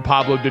Charlotte and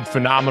Pablo did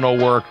phenomenal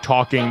work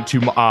talking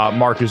to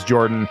Marcus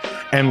Jordan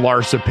and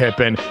Larsa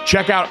Pippen.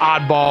 Check out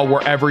Oddball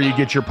wherever you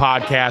get your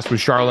podcast with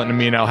Charlotte and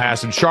Amin El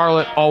Hassan.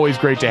 Charlotte, always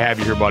great to have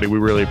you here, buddy. We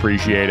really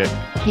appreciate it.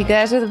 You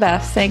guys are the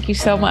best. Thank you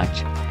so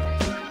much.